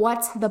joy.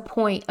 What's the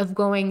point of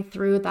going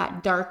through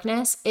that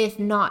darkness if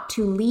not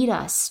to lead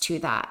us to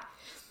that?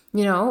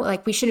 You know,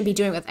 like we shouldn't be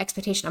doing it with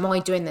expectation. I'm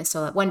only doing this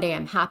so that one day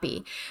I'm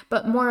happy,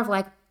 but more of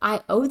like,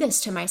 I owe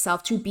this to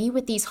myself to be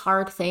with these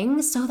hard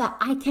things so that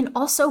I can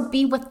also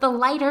be with the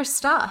lighter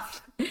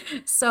stuff.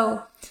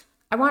 So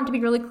I want to be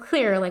really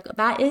clear, like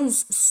that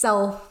is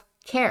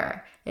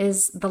self-care,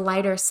 is the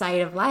lighter side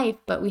of life,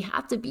 but we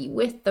have to be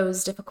with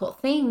those difficult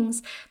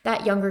things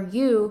that younger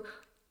you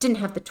didn't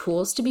have the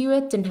tools to be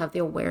with, didn't have the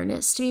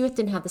awareness to be with,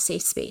 didn't have the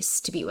safe space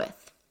to be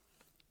with.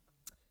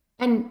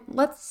 And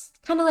let's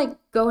kind of like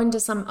go into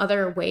some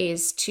other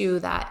ways too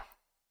that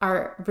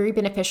are very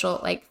beneficial,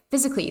 like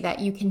physically, that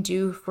you can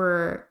do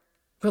for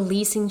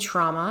releasing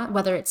trauma,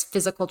 whether it's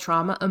physical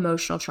trauma,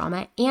 emotional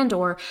trauma, and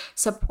or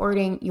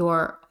supporting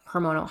your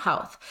hormonal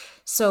health.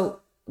 So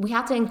we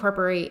have to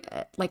incorporate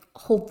like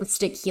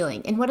holistic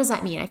healing. And what does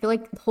that mean? I feel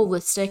like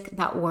holistic,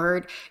 that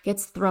word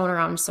gets thrown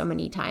around so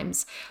many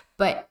times,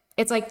 but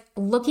it's like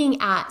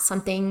looking at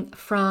something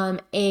from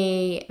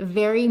a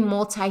very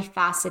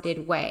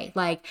multifaceted way.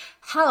 Like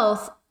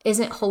health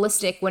isn't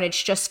holistic when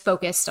it's just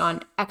focused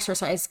on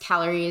exercise,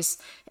 calories,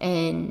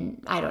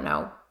 and I don't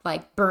know,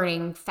 like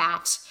burning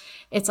fat.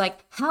 It's like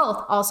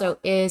health also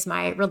is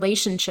my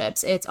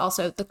relationships. It's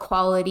also the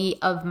quality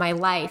of my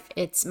life.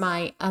 It's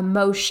my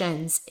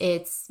emotions.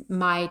 It's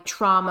my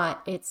trauma.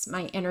 It's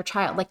my inner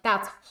child. Like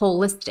that's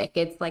holistic.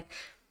 It's like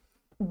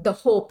the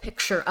whole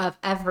picture of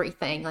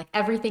everything. Like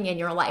everything in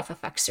your life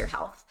affects your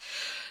health.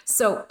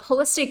 So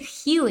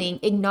holistic healing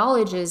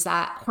acknowledges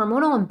that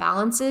hormonal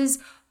imbalances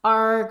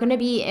are going to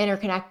be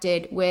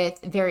interconnected with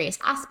various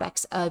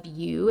aspects of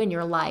you and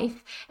your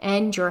life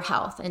and your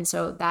health. And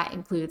so that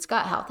includes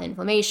gut health,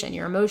 inflammation,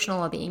 your emotional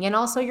well-being, and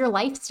also your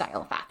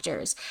lifestyle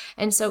factors.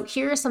 And so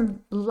here are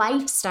some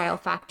lifestyle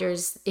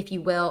factors, if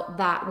you will,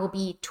 that will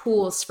be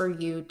tools for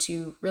you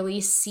to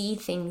really see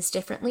things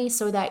differently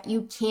so that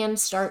you can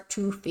start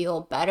to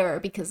feel better,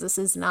 because this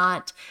is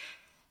not,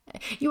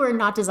 you are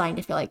not designed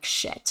to feel like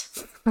shit.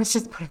 Let's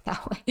just put it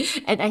that way.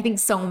 And I think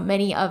so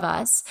many of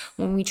us,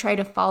 when we try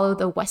to follow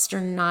the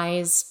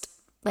westernized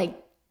like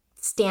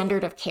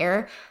standard of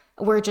care,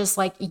 we're just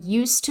like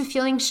used to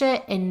feeling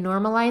shit and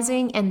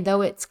normalizing. And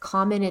though it's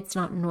common, it's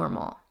not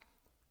normal.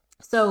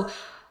 So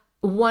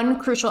one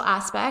crucial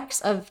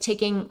aspect of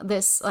taking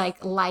this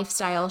like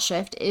lifestyle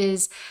shift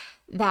is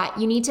that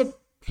you need to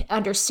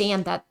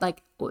understand that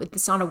like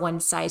it's not a one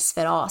size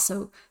fit all.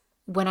 So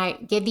when I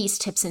give these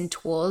tips and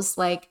tools,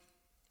 like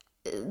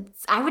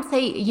I would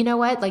say, you know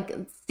what,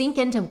 like think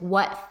into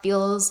what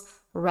feels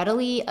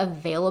readily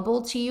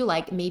available to you.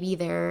 Like maybe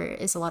there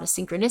is a lot of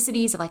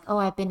synchronicities of like, oh,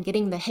 I've been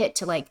getting the hit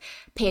to like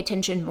pay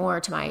attention more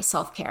to my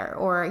self-care,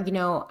 or, you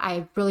know,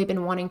 I've really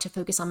been wanting to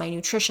focus on my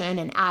nutrition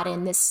and add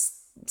in this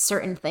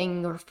certain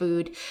thing or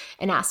food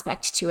and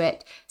aspect to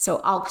it.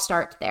 So I'll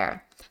start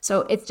there.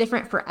 So it's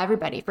different for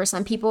everybody. For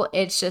some people,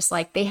 it's just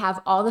like they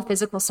have all the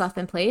physical stuff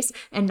in place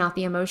and not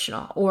the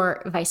emotional,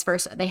 or vice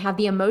versa. They have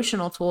the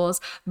emotional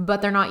tools,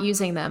 but they're not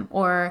using them,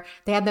 or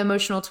they have the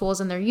emotional tools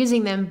and they're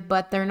using them,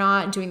 but they're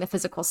not doing the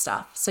physical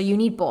stuff. So you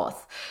need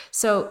both.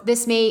 So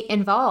this may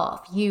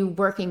involve you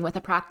working with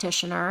a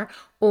practitioner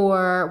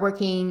or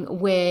working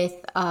with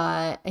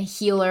a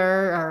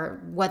healer, or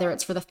whether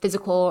it's for the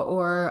physical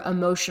or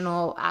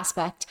emotional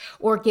aspect,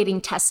 or getting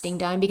testing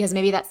done, because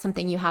maybe that's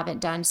something you haven't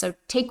done. So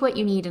take what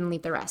you need and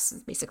leave the rest,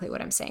 is basically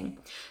what I'm saying.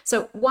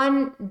 So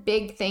one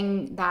big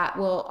thing that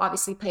will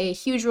obviously play a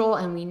huge role,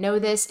 and we know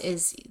this,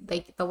 is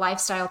like the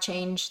lifestyle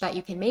change that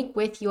you can make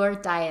with your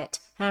diet.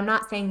 And I'm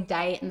not saying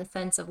diet in the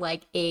sense of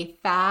like a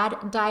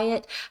fad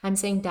diet. I'm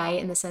saying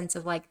diet in the sense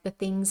of like the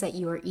things that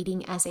you are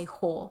eating as a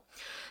whole.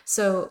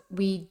 So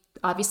we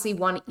obviously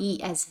want to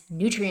eat as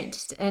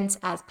nutrient dense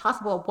as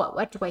possible.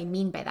 What do I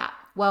mean by that?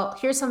 Well,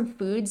 here's some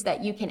foods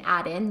that you can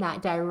add in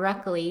that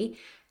directly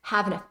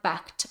have an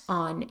effect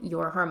on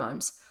your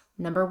hormones.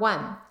 Number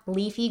one,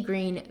 leafy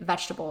green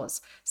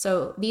vegetables.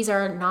 So these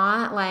are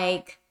not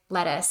like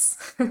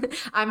lettuce.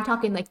 I'm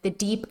talking like the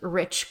deep,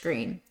 rich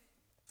green.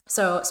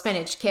 So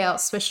spinach, kale,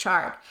 Swiss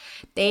chard,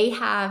 they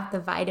have the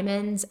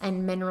vitamins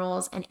and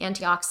minerals and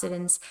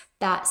antioxidants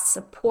that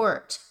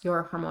support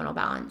your hormonal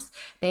balance.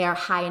 They are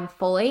high in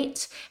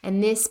folate,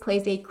 and this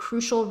plays a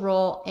crucial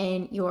role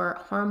in your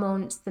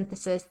hormone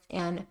synthesis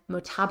and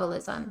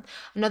metabolism.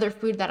 Another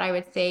food that I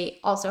would say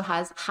also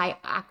has high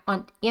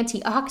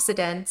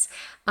antioxidants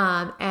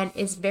and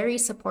is very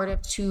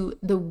supportive to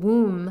the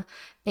womb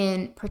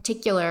in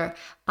particular.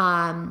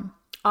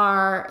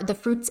 Are the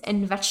fruits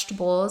and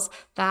vegetables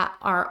that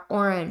are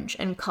orange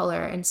in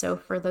color. And so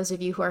for those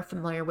of you who are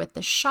familiar with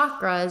the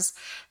chakras,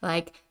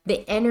 like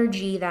the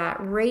energy that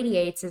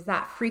radiates is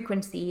that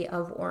frequency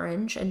of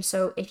orange. And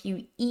so if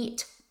you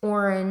eat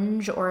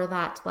orange or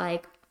that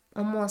like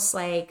almost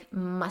like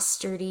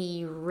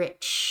mustardy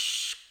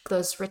rich,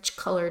 those rich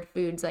colored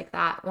foods like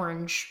that,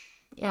 orange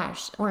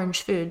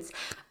foods,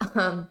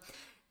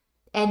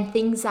 and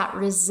things that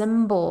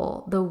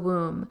resemble the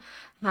womb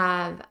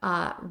have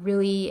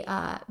really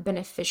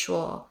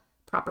beneficial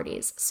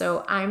properties.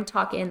 So I'm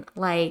talking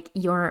like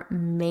your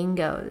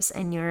mangoes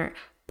and your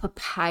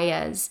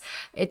papayas.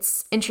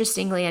 It's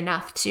interestingly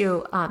enough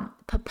too,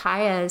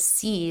 papaya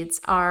seeds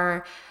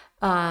are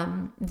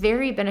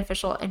very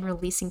beneficial in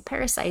releasing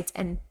parasites,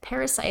 and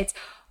parasites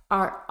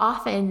are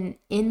often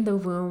in the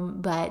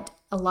womb, but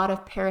a lot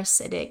of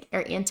parasitic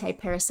or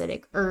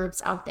anti-parasitic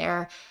herbs out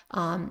there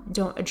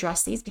don't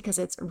address these because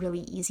it's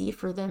really easy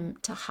for them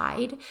to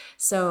hide.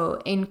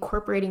 So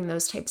incorporating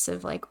those types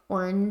of like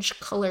orange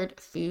colored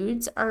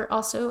foods are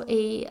also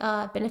a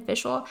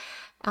beneficial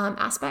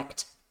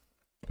aspect.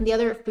 The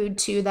other food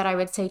too that I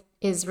would say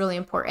is really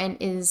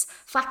important is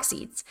flax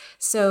seeds.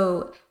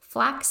 So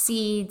flax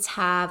seeds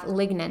have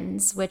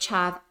lignans, which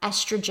have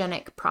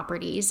estrogenic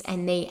properties,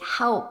 and they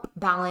help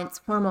balance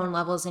hormone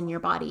levels in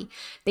your body.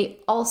 They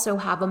also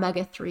have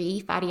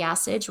omega-3 fatty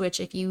acids, which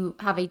if you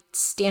have a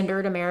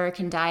standard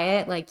American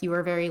diet, like you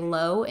are very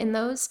low in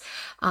those,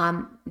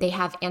 they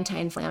have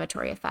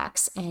anti-inflammatory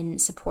effects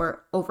and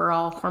support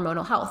overall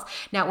hormonal health.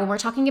 Now, when we're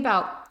talking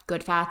about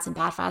good fats and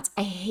bad fats,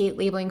 I hate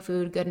labeling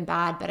food good and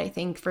bad, but I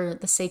think for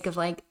the sake of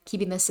like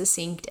keeping this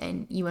succinct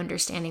and you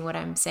understanding what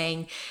I'm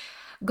saying,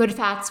 good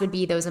fats would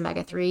be those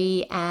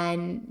omega-3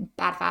 and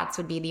bad fats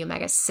would be the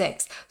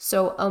omega-6.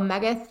 So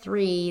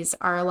omega-3s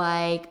are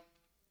like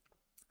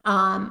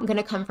going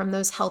to come from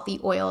those healthy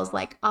oils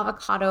like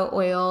avocado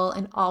oil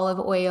and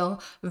olive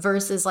oil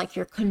versus like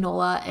your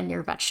canola and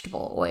your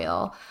vegetable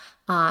oil.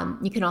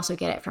 You can also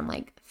get it from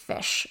like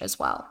fish as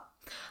well.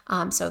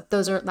 So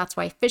that's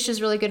why fish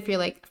is really good for you,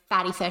 like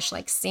fatty fish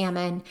like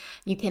salmon.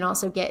 You can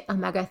also get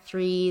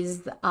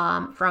omega-3s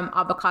from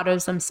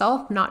avocados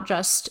themselves, not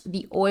just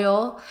the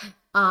oil,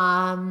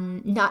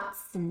 nuts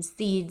and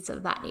seeds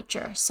of that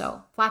nature.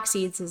 So flax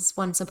seeds is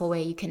one simple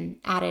way you can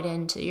add it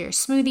into your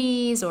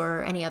smoothies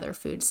or any other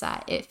foods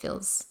that it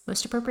feels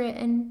most appropriate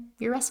in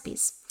your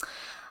recipes.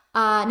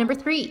 Number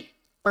 3,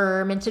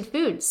 fermented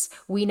foods.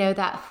 We know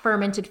that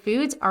fermented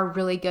foods are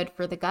really good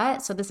for the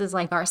gut. So this is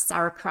like our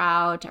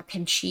sauerkraut, our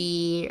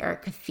kimchi,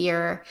 or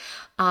kefir.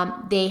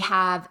 They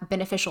have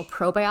beneficial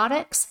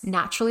probiotics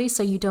naturally,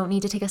 so you don't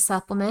need to take a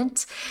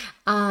supplement.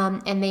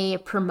 And they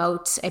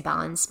promote a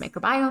balanced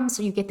microbiome,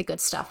 so you get the good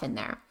stuff in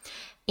there.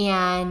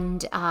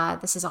 And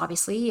this is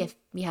obviously if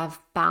you have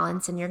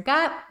balance in your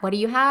gut, what do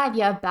you have?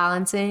 You have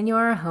balance in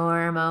your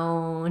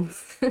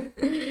hormones.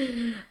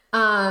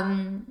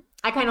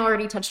 I kind of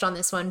already touched on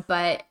this one,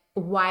 but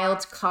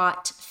wild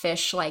caught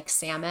fish like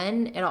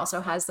salmon, it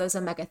also has those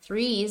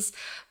omega-3s,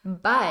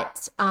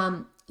 but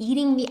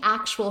eating the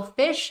actual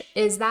fish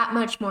is that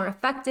much more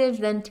effective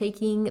than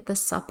taking the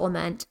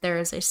supplement.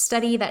 There's a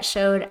study that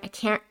showed,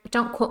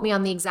 don't quote me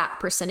on the exact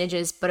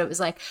percentages, but it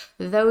was like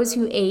those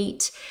who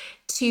ate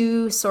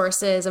 2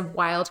 sources of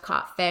wild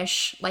caught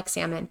fish like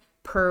salmon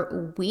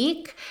per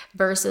week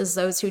versus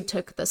those who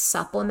took the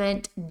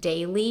supplement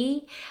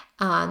daily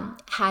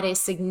had a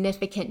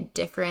significant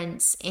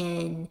difference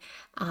in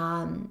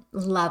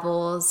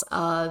levels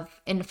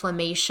of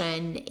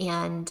inflammation.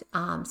 And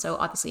so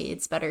obviously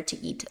it's better to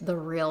eat the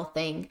real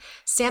thing.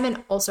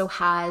 Salmon also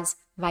has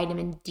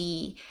vitamin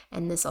D,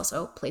 and this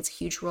also plays a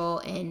huge role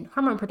in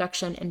hormone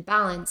production and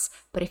balance.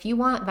 But if you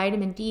want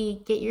vitamin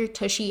D, get your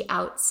tushy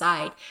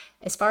outside.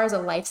 As far as a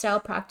lifestyle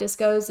practice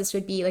goes, this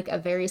would be like a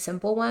very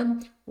simple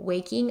one.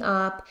 Waking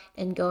up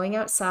and going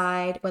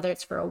outside, whether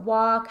it's for a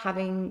walk,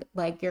 having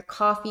like your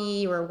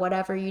coffee or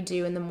whatever you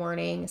do in the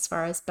morning as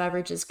far as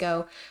beverages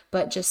go,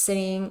 but just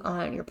sitting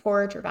on your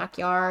porch or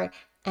backyard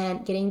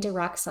and getting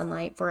direct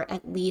sunlight for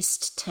at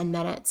least 10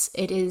 minutes.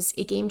 It is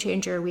a game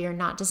changer. We are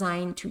not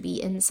designed to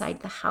be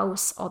inside the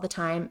house all the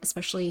time,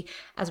 especially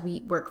as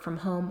we work from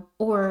home,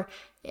 or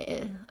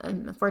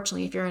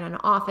unfortunately, if you're in an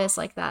office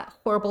like that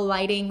horrible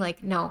lighting,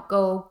 like no,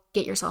 go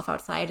get yourself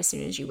outside as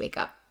soon as you wake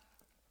up.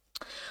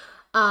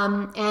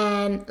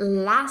 And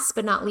last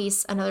but not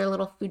least, another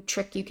little food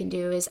trick you can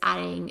do is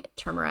adding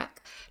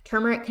turmeric.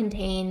 Turmeric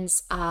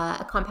contains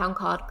a compound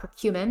called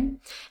curcumin,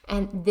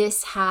 and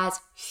this has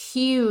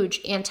huge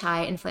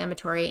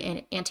anti-inflammatory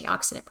and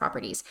antioxidant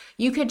properties.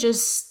 You could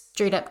just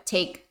straight up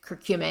take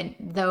curcumin,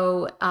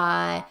 though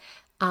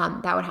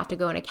That would have to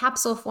go in a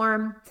capsule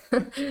form.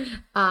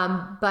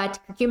 But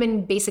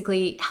curcumin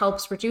basically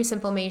helps reduce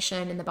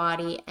inflammation in the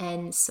body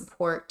and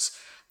support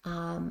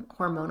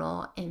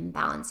hormonal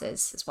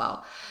imbalances as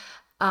well.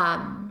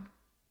 Um,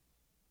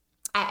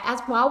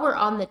 as while we're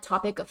on the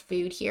topic of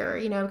food here,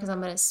 because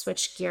I'm going to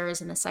switch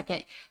gears in a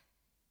second,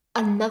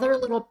 another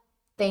little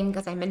thing,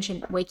 because I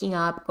mentioned waking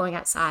up, going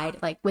outside,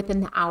 like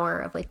within the hour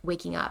of like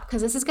waking up,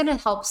 because this is going to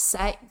help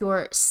set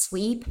your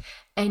sleep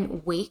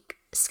and wake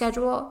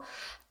schedule.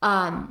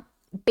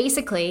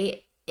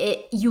 Basically,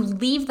 you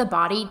leave the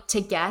body to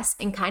guess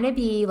and kind of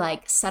be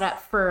like set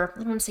up for, I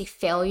don't want to say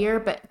failure,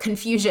 but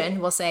confusion,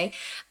 we'll say,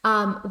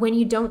 when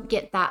you don't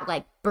get that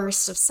like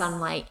burst of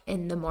sunlight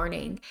in the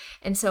morning.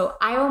 And so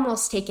I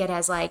almost take it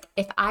as like,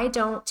 if I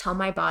don't tell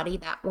my body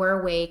that we're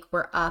awake,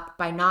 we're up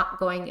by not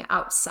going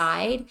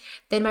outside,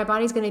 then my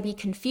body's going to be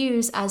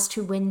confused as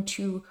to when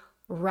to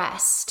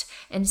rest.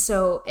 And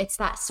so it's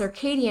that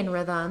circadian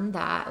rhythm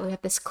that we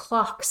have, this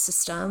clock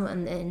system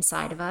on the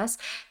inside of us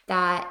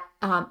that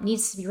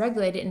needs to be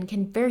regulated and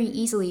can very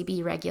easily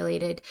be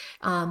regulated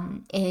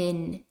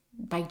in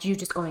by you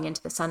just going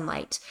into the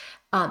sunlight.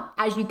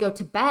 As you go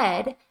to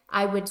bed,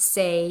 I would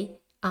say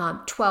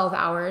 12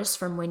 hours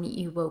from when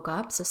you woke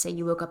up. So say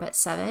you woke up at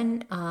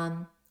 7,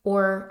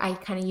 or I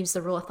kind of use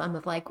the rule of thumb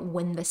of like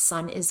when the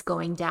sun is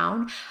going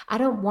down. I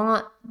don't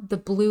want the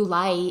blue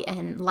light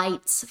and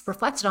lights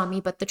reflected on me,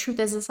 but the truth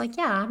is, it's like,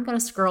 yeah, I'm going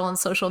to scroll on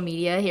social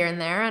media here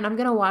and there, and I'm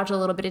going to watch a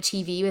little bit of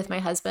TV with my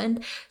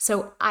husband.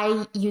 So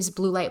I use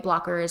blue light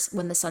blockers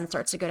when the sun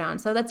starts to go down.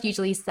 So that's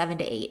usually 7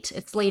 to 8.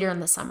 It's later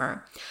in the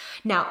summer.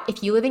 Now,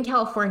 if you live in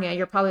California,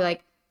 you're probably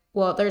like,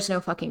 well, there's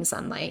no fucking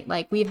sunlight.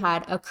 Like, we've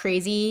had a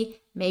crazy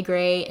May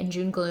gray and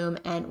June gloom,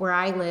 and where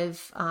I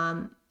live,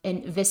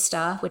 in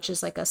Vista, which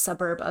is like a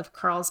suburb of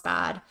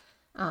Carlsbad.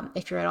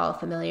 If you're at all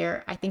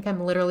familiar, I think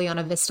I'm literally on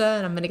a vista,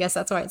 and I'm going to guess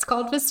that's why it's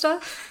called Vista.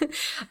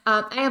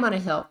 I am on a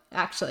hill,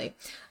 actually.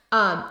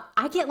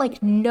 I get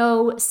like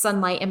no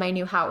sunlight in my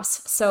new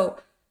house. So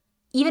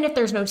even if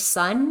there's no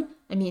sun,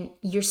 I mean,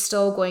 you're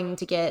still going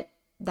to get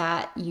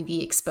that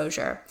UV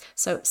exposure.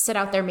 So sit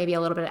out there maybe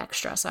a little bit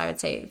extra. So I would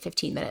say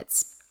 15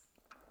 minutes.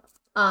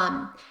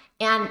 And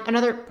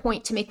another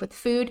point to make with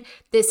food,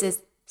 this is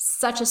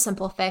such a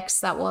simple fix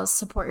that will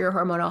support your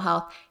hormonal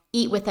health.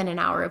 Eat within an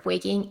hour of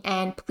waking,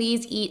 and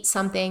please eat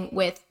something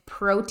with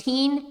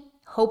protein,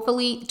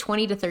 hopefully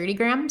 20 to 30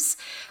 grams,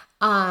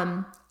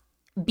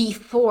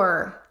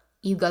 before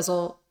you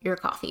guzzle your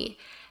coffee.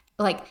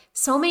 Like,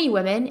 so many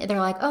women, they're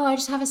like, oh, I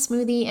just have a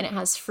smoothie and it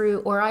has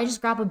fruit, or I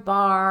just grab a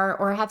bar,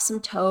 or I have some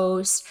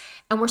toast.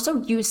 And we're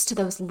so used to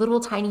those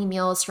little tiny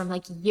meals from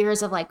like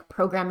years of like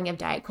programming of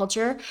diet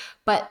culture.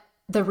 But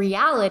the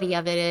reality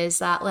of it is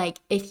that like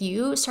if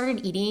you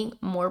started eating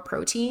more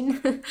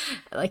protein,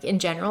 like in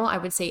general, I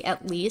would say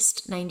at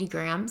least 90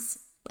 grams,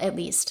 at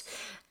least.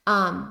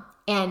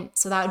 And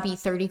so that would be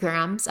 30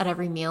 grams at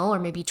every meal, or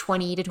maybe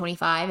 20 to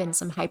 25 in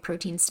some high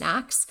protein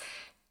snacks.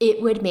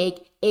 It would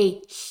make a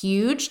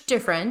huge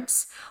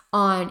difference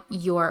on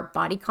your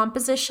body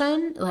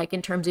composition, like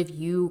in terms of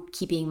you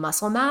keeping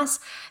muscle mass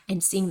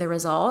and seeing the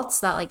results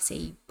that, like, say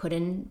you put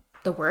in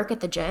the work at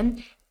the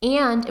gym.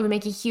 And it would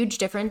make a huge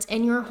difference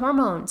in your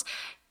hormones.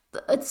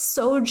 It's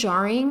so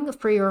jarring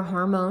for your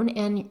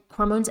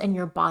hormones and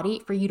your body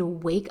for you to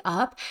wake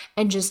up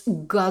and just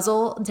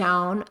guzzle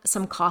down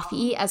some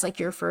coffee as like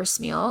your first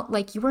meal.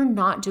 Like, you are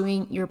not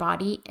doing your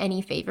body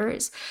any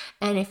favors.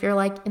 And if you're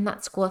like in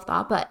that school of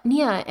thought, but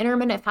Nia,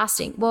 intermittent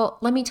fasting. Well,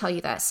 let me tell you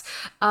this.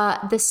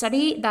 The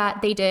study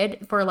that they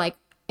did for like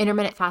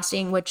intermittent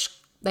fasting, which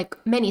like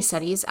many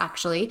studies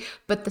actually,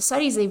 but the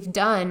studies they've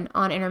done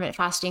on intermittent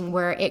fasting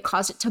where it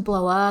caused it to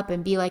blow up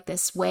and be like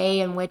this way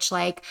in which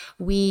like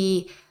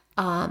we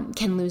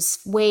can lose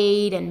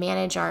weight and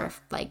manage our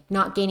like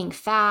not gaining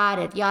fat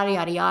and yada,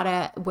 yada,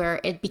 yada,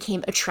 where it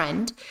became a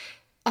trend,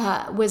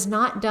 was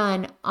not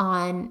done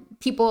on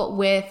people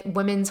with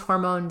women's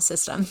hormone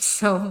systems.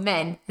 So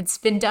men, it's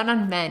been done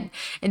on men.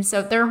 And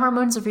so their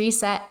hormones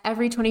reset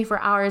every 24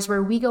 hours,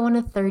 where we go on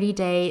a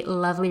 30-day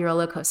lovely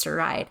roller coaster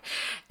ride.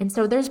 And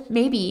so there's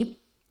maybe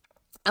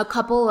a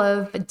couple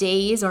of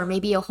days or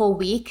maybe a whole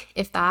week,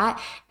 if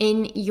that,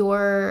 during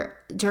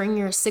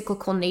your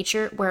cyclical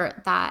nature where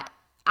that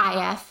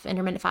IF,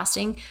 intermittent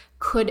fasting,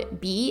 could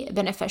be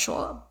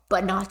beneficial,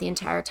 but not the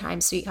entire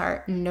time,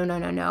 sweetheart. No, no,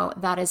 no, no.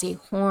 That is a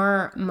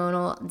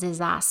hormonal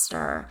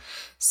disaster.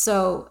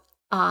 So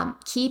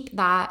keep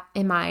that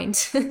in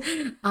mind.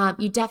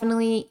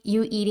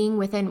 You eating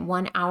within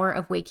 1 hour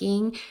of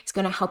waking is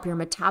going to help your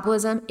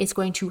metabolism. It's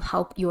going to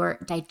help your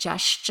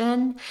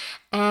digestion,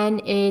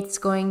 and it's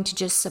going to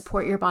just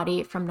support your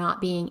body from not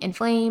being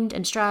inflamed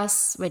and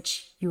stressed,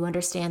 which you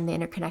understand the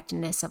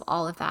interconnectedness of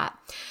all of that.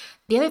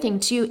 The other thing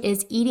too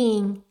is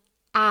eating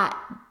at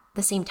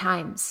the same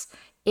times.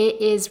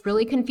 It is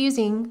really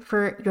confusing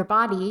for your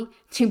body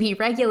to be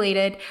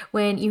regulated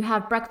when you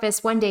have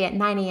breakfast one day at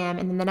 9 a.m.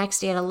 and then the next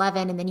day at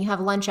 11, and then you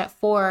have lunch at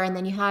 4, and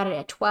then you had it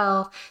at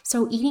 12.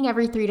 So eating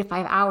every 3 to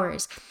 5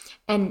 hours.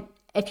 And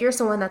if you're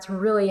someone that's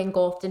really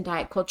engulfed in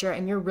diet culture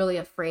and you're really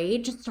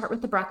afraid, just start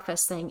with the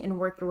breakfast thing and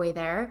work your way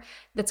there.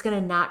 That's going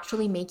to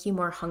naturally make you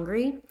more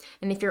hungry.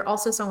 And if you're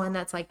also someone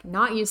that's like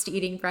not used to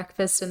eating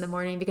breakfast in the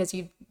morning because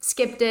you've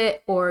skipped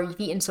it or you've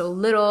eaten so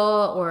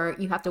little or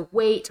you have to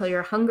wait till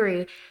you're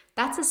hungry,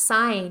 that's a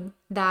sign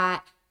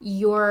that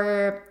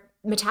your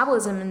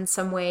metabolism in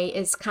some way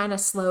is kind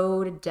of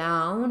slowed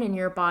down and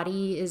your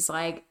body is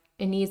like,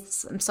 it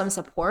needs some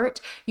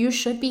support. You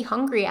should be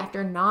hungry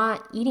after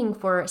not eating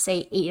for,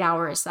 say, 8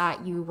 hours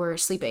that you were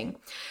sleeping.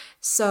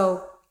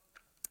 So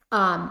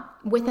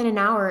within an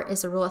hour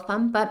is a rule of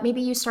thumb, but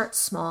maybe you start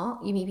small.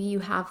 Maybe you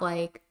have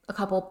like a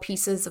couple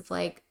pieces of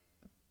like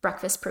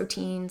breakfast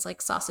proteins,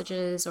 like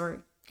sausages,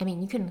 or I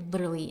mean, you can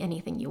literally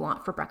anything you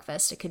want for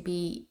breakfast. It could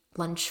be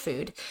lunch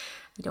food.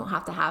 You don't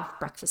have to have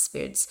breakfast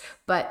foods,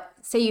 but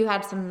say you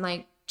had some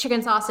like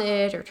chicken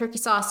sausage or turkey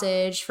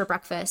sausage for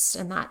breakfast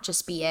and that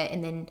just be it.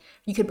 And then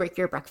you could break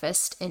your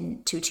breakfast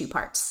into 2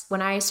 parts.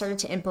 When I started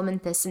to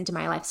implement this into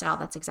my lifestyle,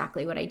 that's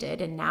exactly what I did.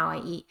 And now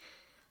I eat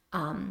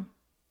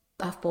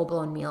a full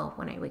blown meal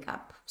when I wake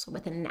up. So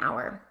within an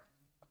hour.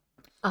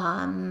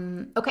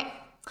 Okay.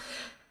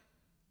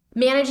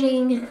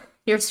 Managing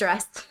your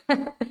stress.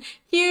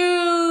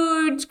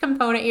 Huge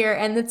component here.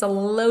 And it's a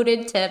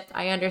loaded tip.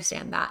 I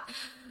understand that.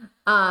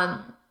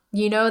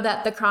 You know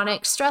that the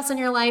chronic stress in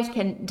your life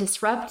can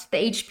disrupt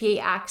the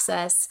HPA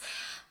axis.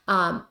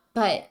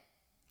 But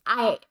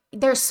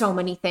there's so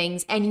many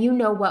things and you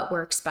know what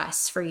works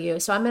best for you.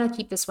 So I'm going to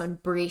keep this one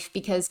brief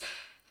because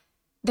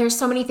there's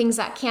so many things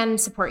that can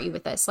support you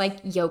with this, like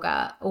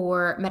yoga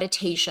or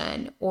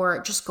meditation or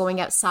just going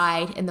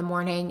outside in the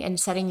morning and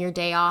setting your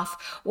day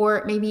off,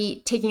 or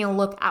maybe taking a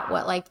look at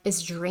what like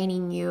is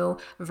draining you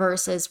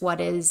versus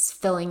what is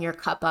filling your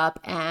cup up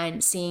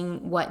and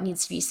seeing what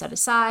needs to be set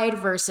aside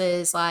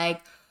versus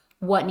like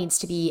what needs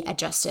to be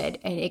adjusted.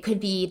 And it could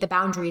be the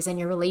boundaries in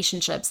your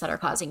relationships that are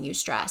causing you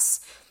stress.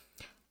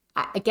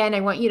 Again,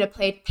 I want you to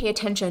pay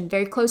attention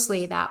very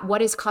closely that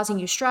what is causing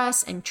you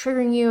stress and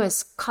triggering you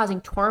is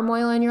causing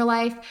turmoil in your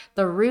life.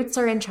 The roots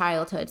are in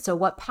childhood. So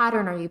what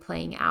pattern are you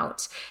playing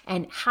out?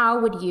 And how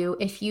would you,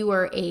 if you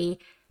were a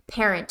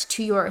parent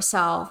to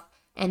yourself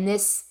and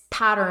this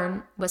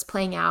pattern was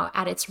playing out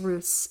at its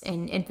roots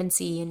in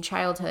infancy and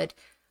childhood,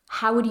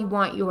 how would you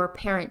want your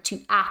parent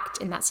to act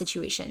in that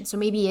situation? So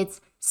maybe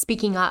it's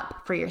speaking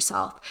up for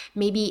yourself.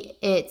 Maybe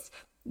it's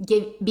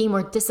being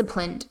more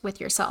disciplined with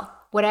yourself.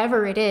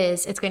 Whatever it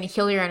is, it's going to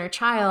heal your inner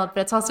child,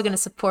 but it's also going to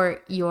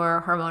support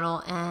your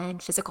hormonal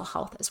and physical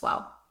health as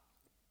well.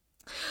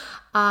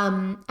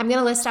 I'm going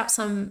to list out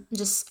some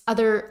just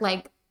other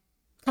like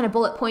kind of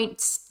bullet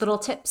points, little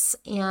tips,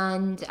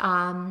 and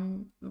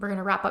we're going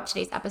to wrap up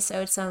today's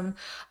episode. Some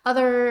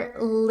other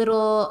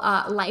little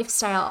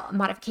lifestyle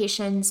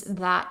modifications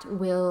that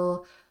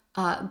will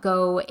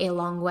go a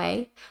long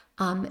way.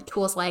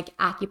 Tools like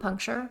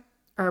acupuncture,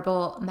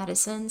 herbal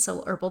medicine,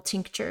 so herbal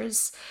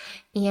tinctures,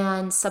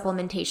 and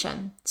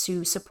supplementation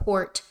to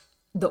support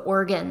the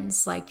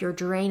organs, like your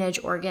drainage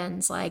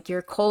organs, like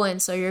your colon.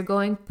 So you're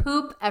going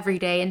poop every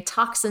day and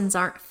toxins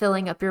aren't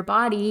filling up your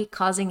body,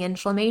 causing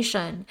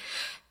inflammation,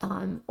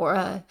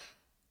 or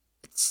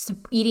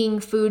eating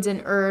foods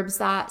and herbs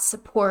that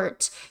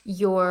support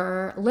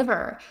your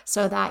liver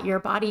so that your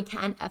body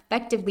can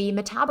effectively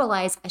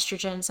metabolize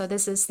estrogen. So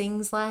this is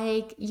things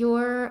like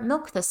your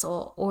milk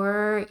thistle,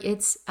 or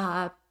it's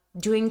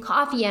doing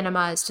coffee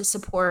enemas to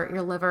support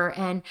your liver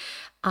and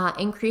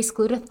increase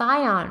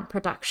glutathione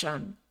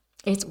production.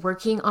 It's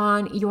working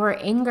on your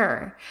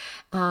anger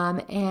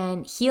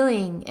and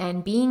healing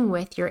and being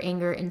with your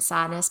anger and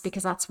sadness,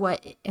 because that's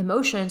what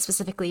emotion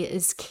specifically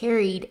is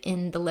carried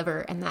in the liver.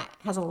 And that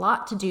has a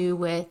lot to do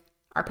with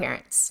our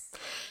parents.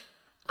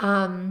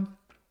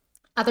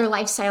 Other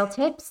lifestyle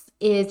tips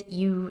is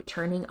you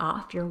turning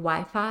off your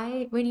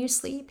Wi-Fi when you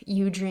sleep,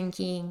 you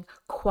drinking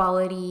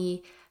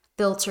quality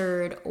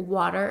filtered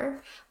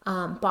water.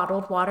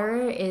 Bottled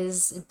water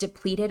is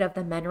depleted of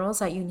the minerals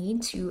that you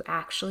need to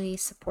actually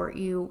support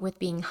you with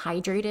being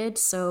hydrated.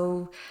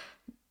 So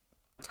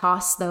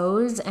toss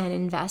those and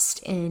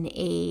invest in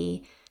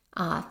a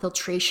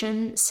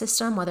filtration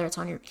system, whether it's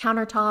on your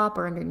countertop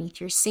or underneath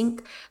your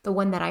sink. The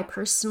one that I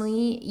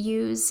personally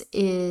use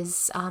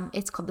is,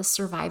 it's called the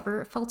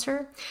Survivor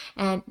filter.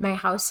 And my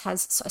house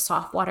has a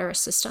soft water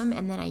system,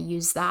 and then I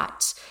use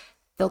that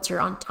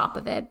filter on top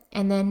of it.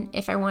 And then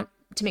if I want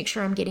to make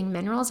sure I'm getting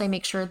minerals, I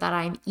make sure that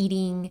I'm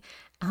eating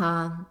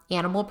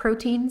animal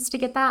proteins to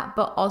get that.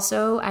 But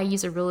also I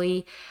use a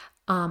really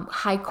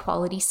high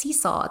quality sea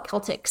salt. A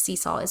Celtic sea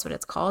salt is what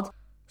it's called.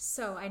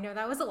 So I know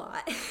that was a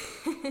lot.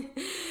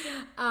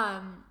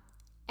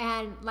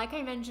 And like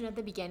I mentioned at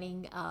the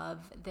beginning of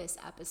this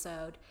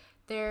episode,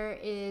 there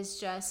is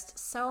just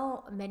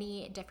so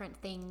many different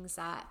things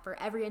that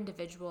for every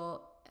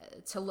individual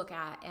to look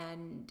at,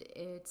 and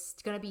it's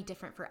going to be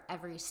different for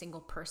every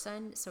single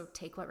person. So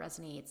take what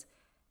resonates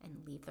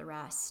and leave the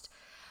rest.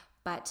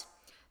 But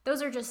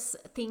those are just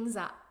things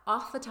that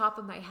off the top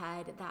of my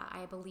head that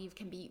I believe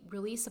can be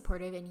really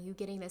supportive in you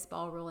getting this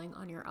ball rolling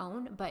on your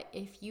own. But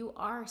if you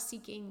are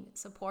seeking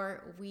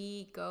support,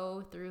 we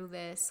go through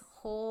this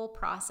whole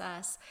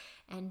process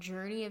and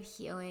journey of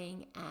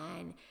healing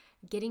and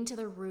getting to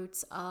the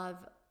roots of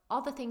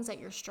all the things that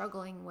you're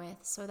struggling with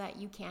so that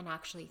you can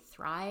actually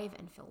thrive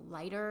and feel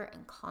lighter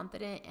and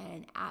confident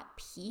and at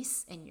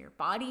peace in your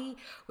body,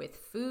 with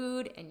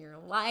food and your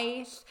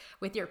life,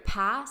 with your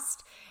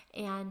past.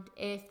 And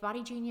if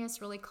Body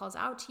Genius really calls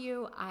out to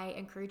you, I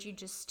encourage you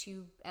just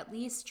to at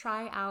least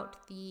try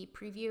out the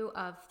preview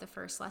of the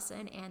first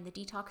lesson and the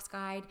detox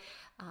guide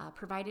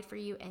provided for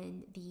you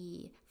in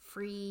the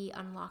free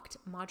unlocked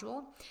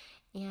module.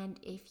 And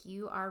if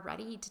you are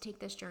ready to take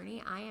this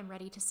journey, I am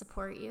ready to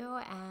support you,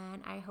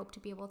 and I hope to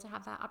be able to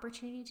have that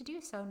opportunity to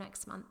do so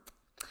next month.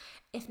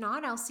 If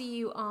not, I'll see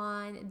you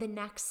on the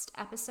next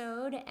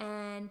episode,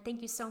 and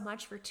thank you so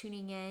much for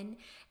tuning in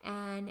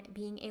and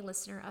being a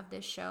listener of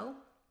this show.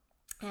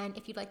 And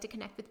if you'd like to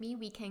connect with me,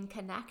 we can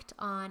connect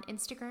on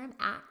Instagram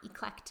at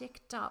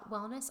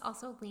eclectic.wellness,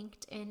 also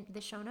linked in the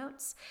show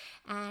notes.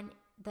 And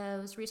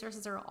those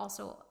resources are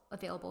also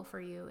available for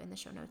you in the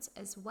show notes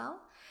as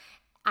well.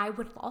 I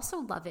would also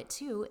love it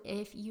too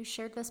if you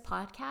shared this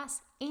podcast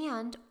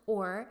and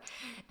or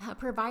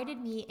provided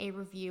me a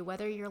review,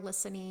 whether you're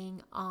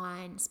listening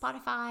on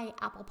Spotify,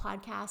 Apple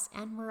Podcasts,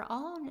 and we're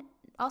all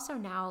also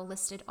now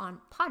listed on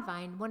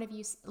Podvine. One of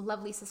you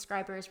lovely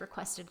subscribers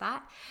requested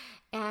that.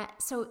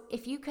 So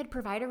if you could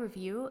provide a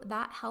review,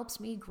 that helps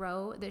me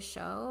grow the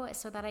show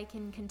so that I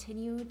can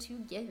continue to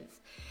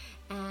give.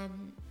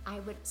 And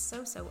I would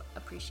so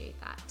appreciate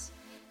that.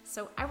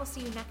 So I will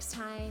see you next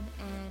time,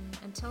 and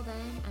until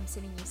then, I'm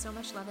sending you so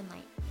much love and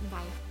light.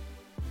 Bye.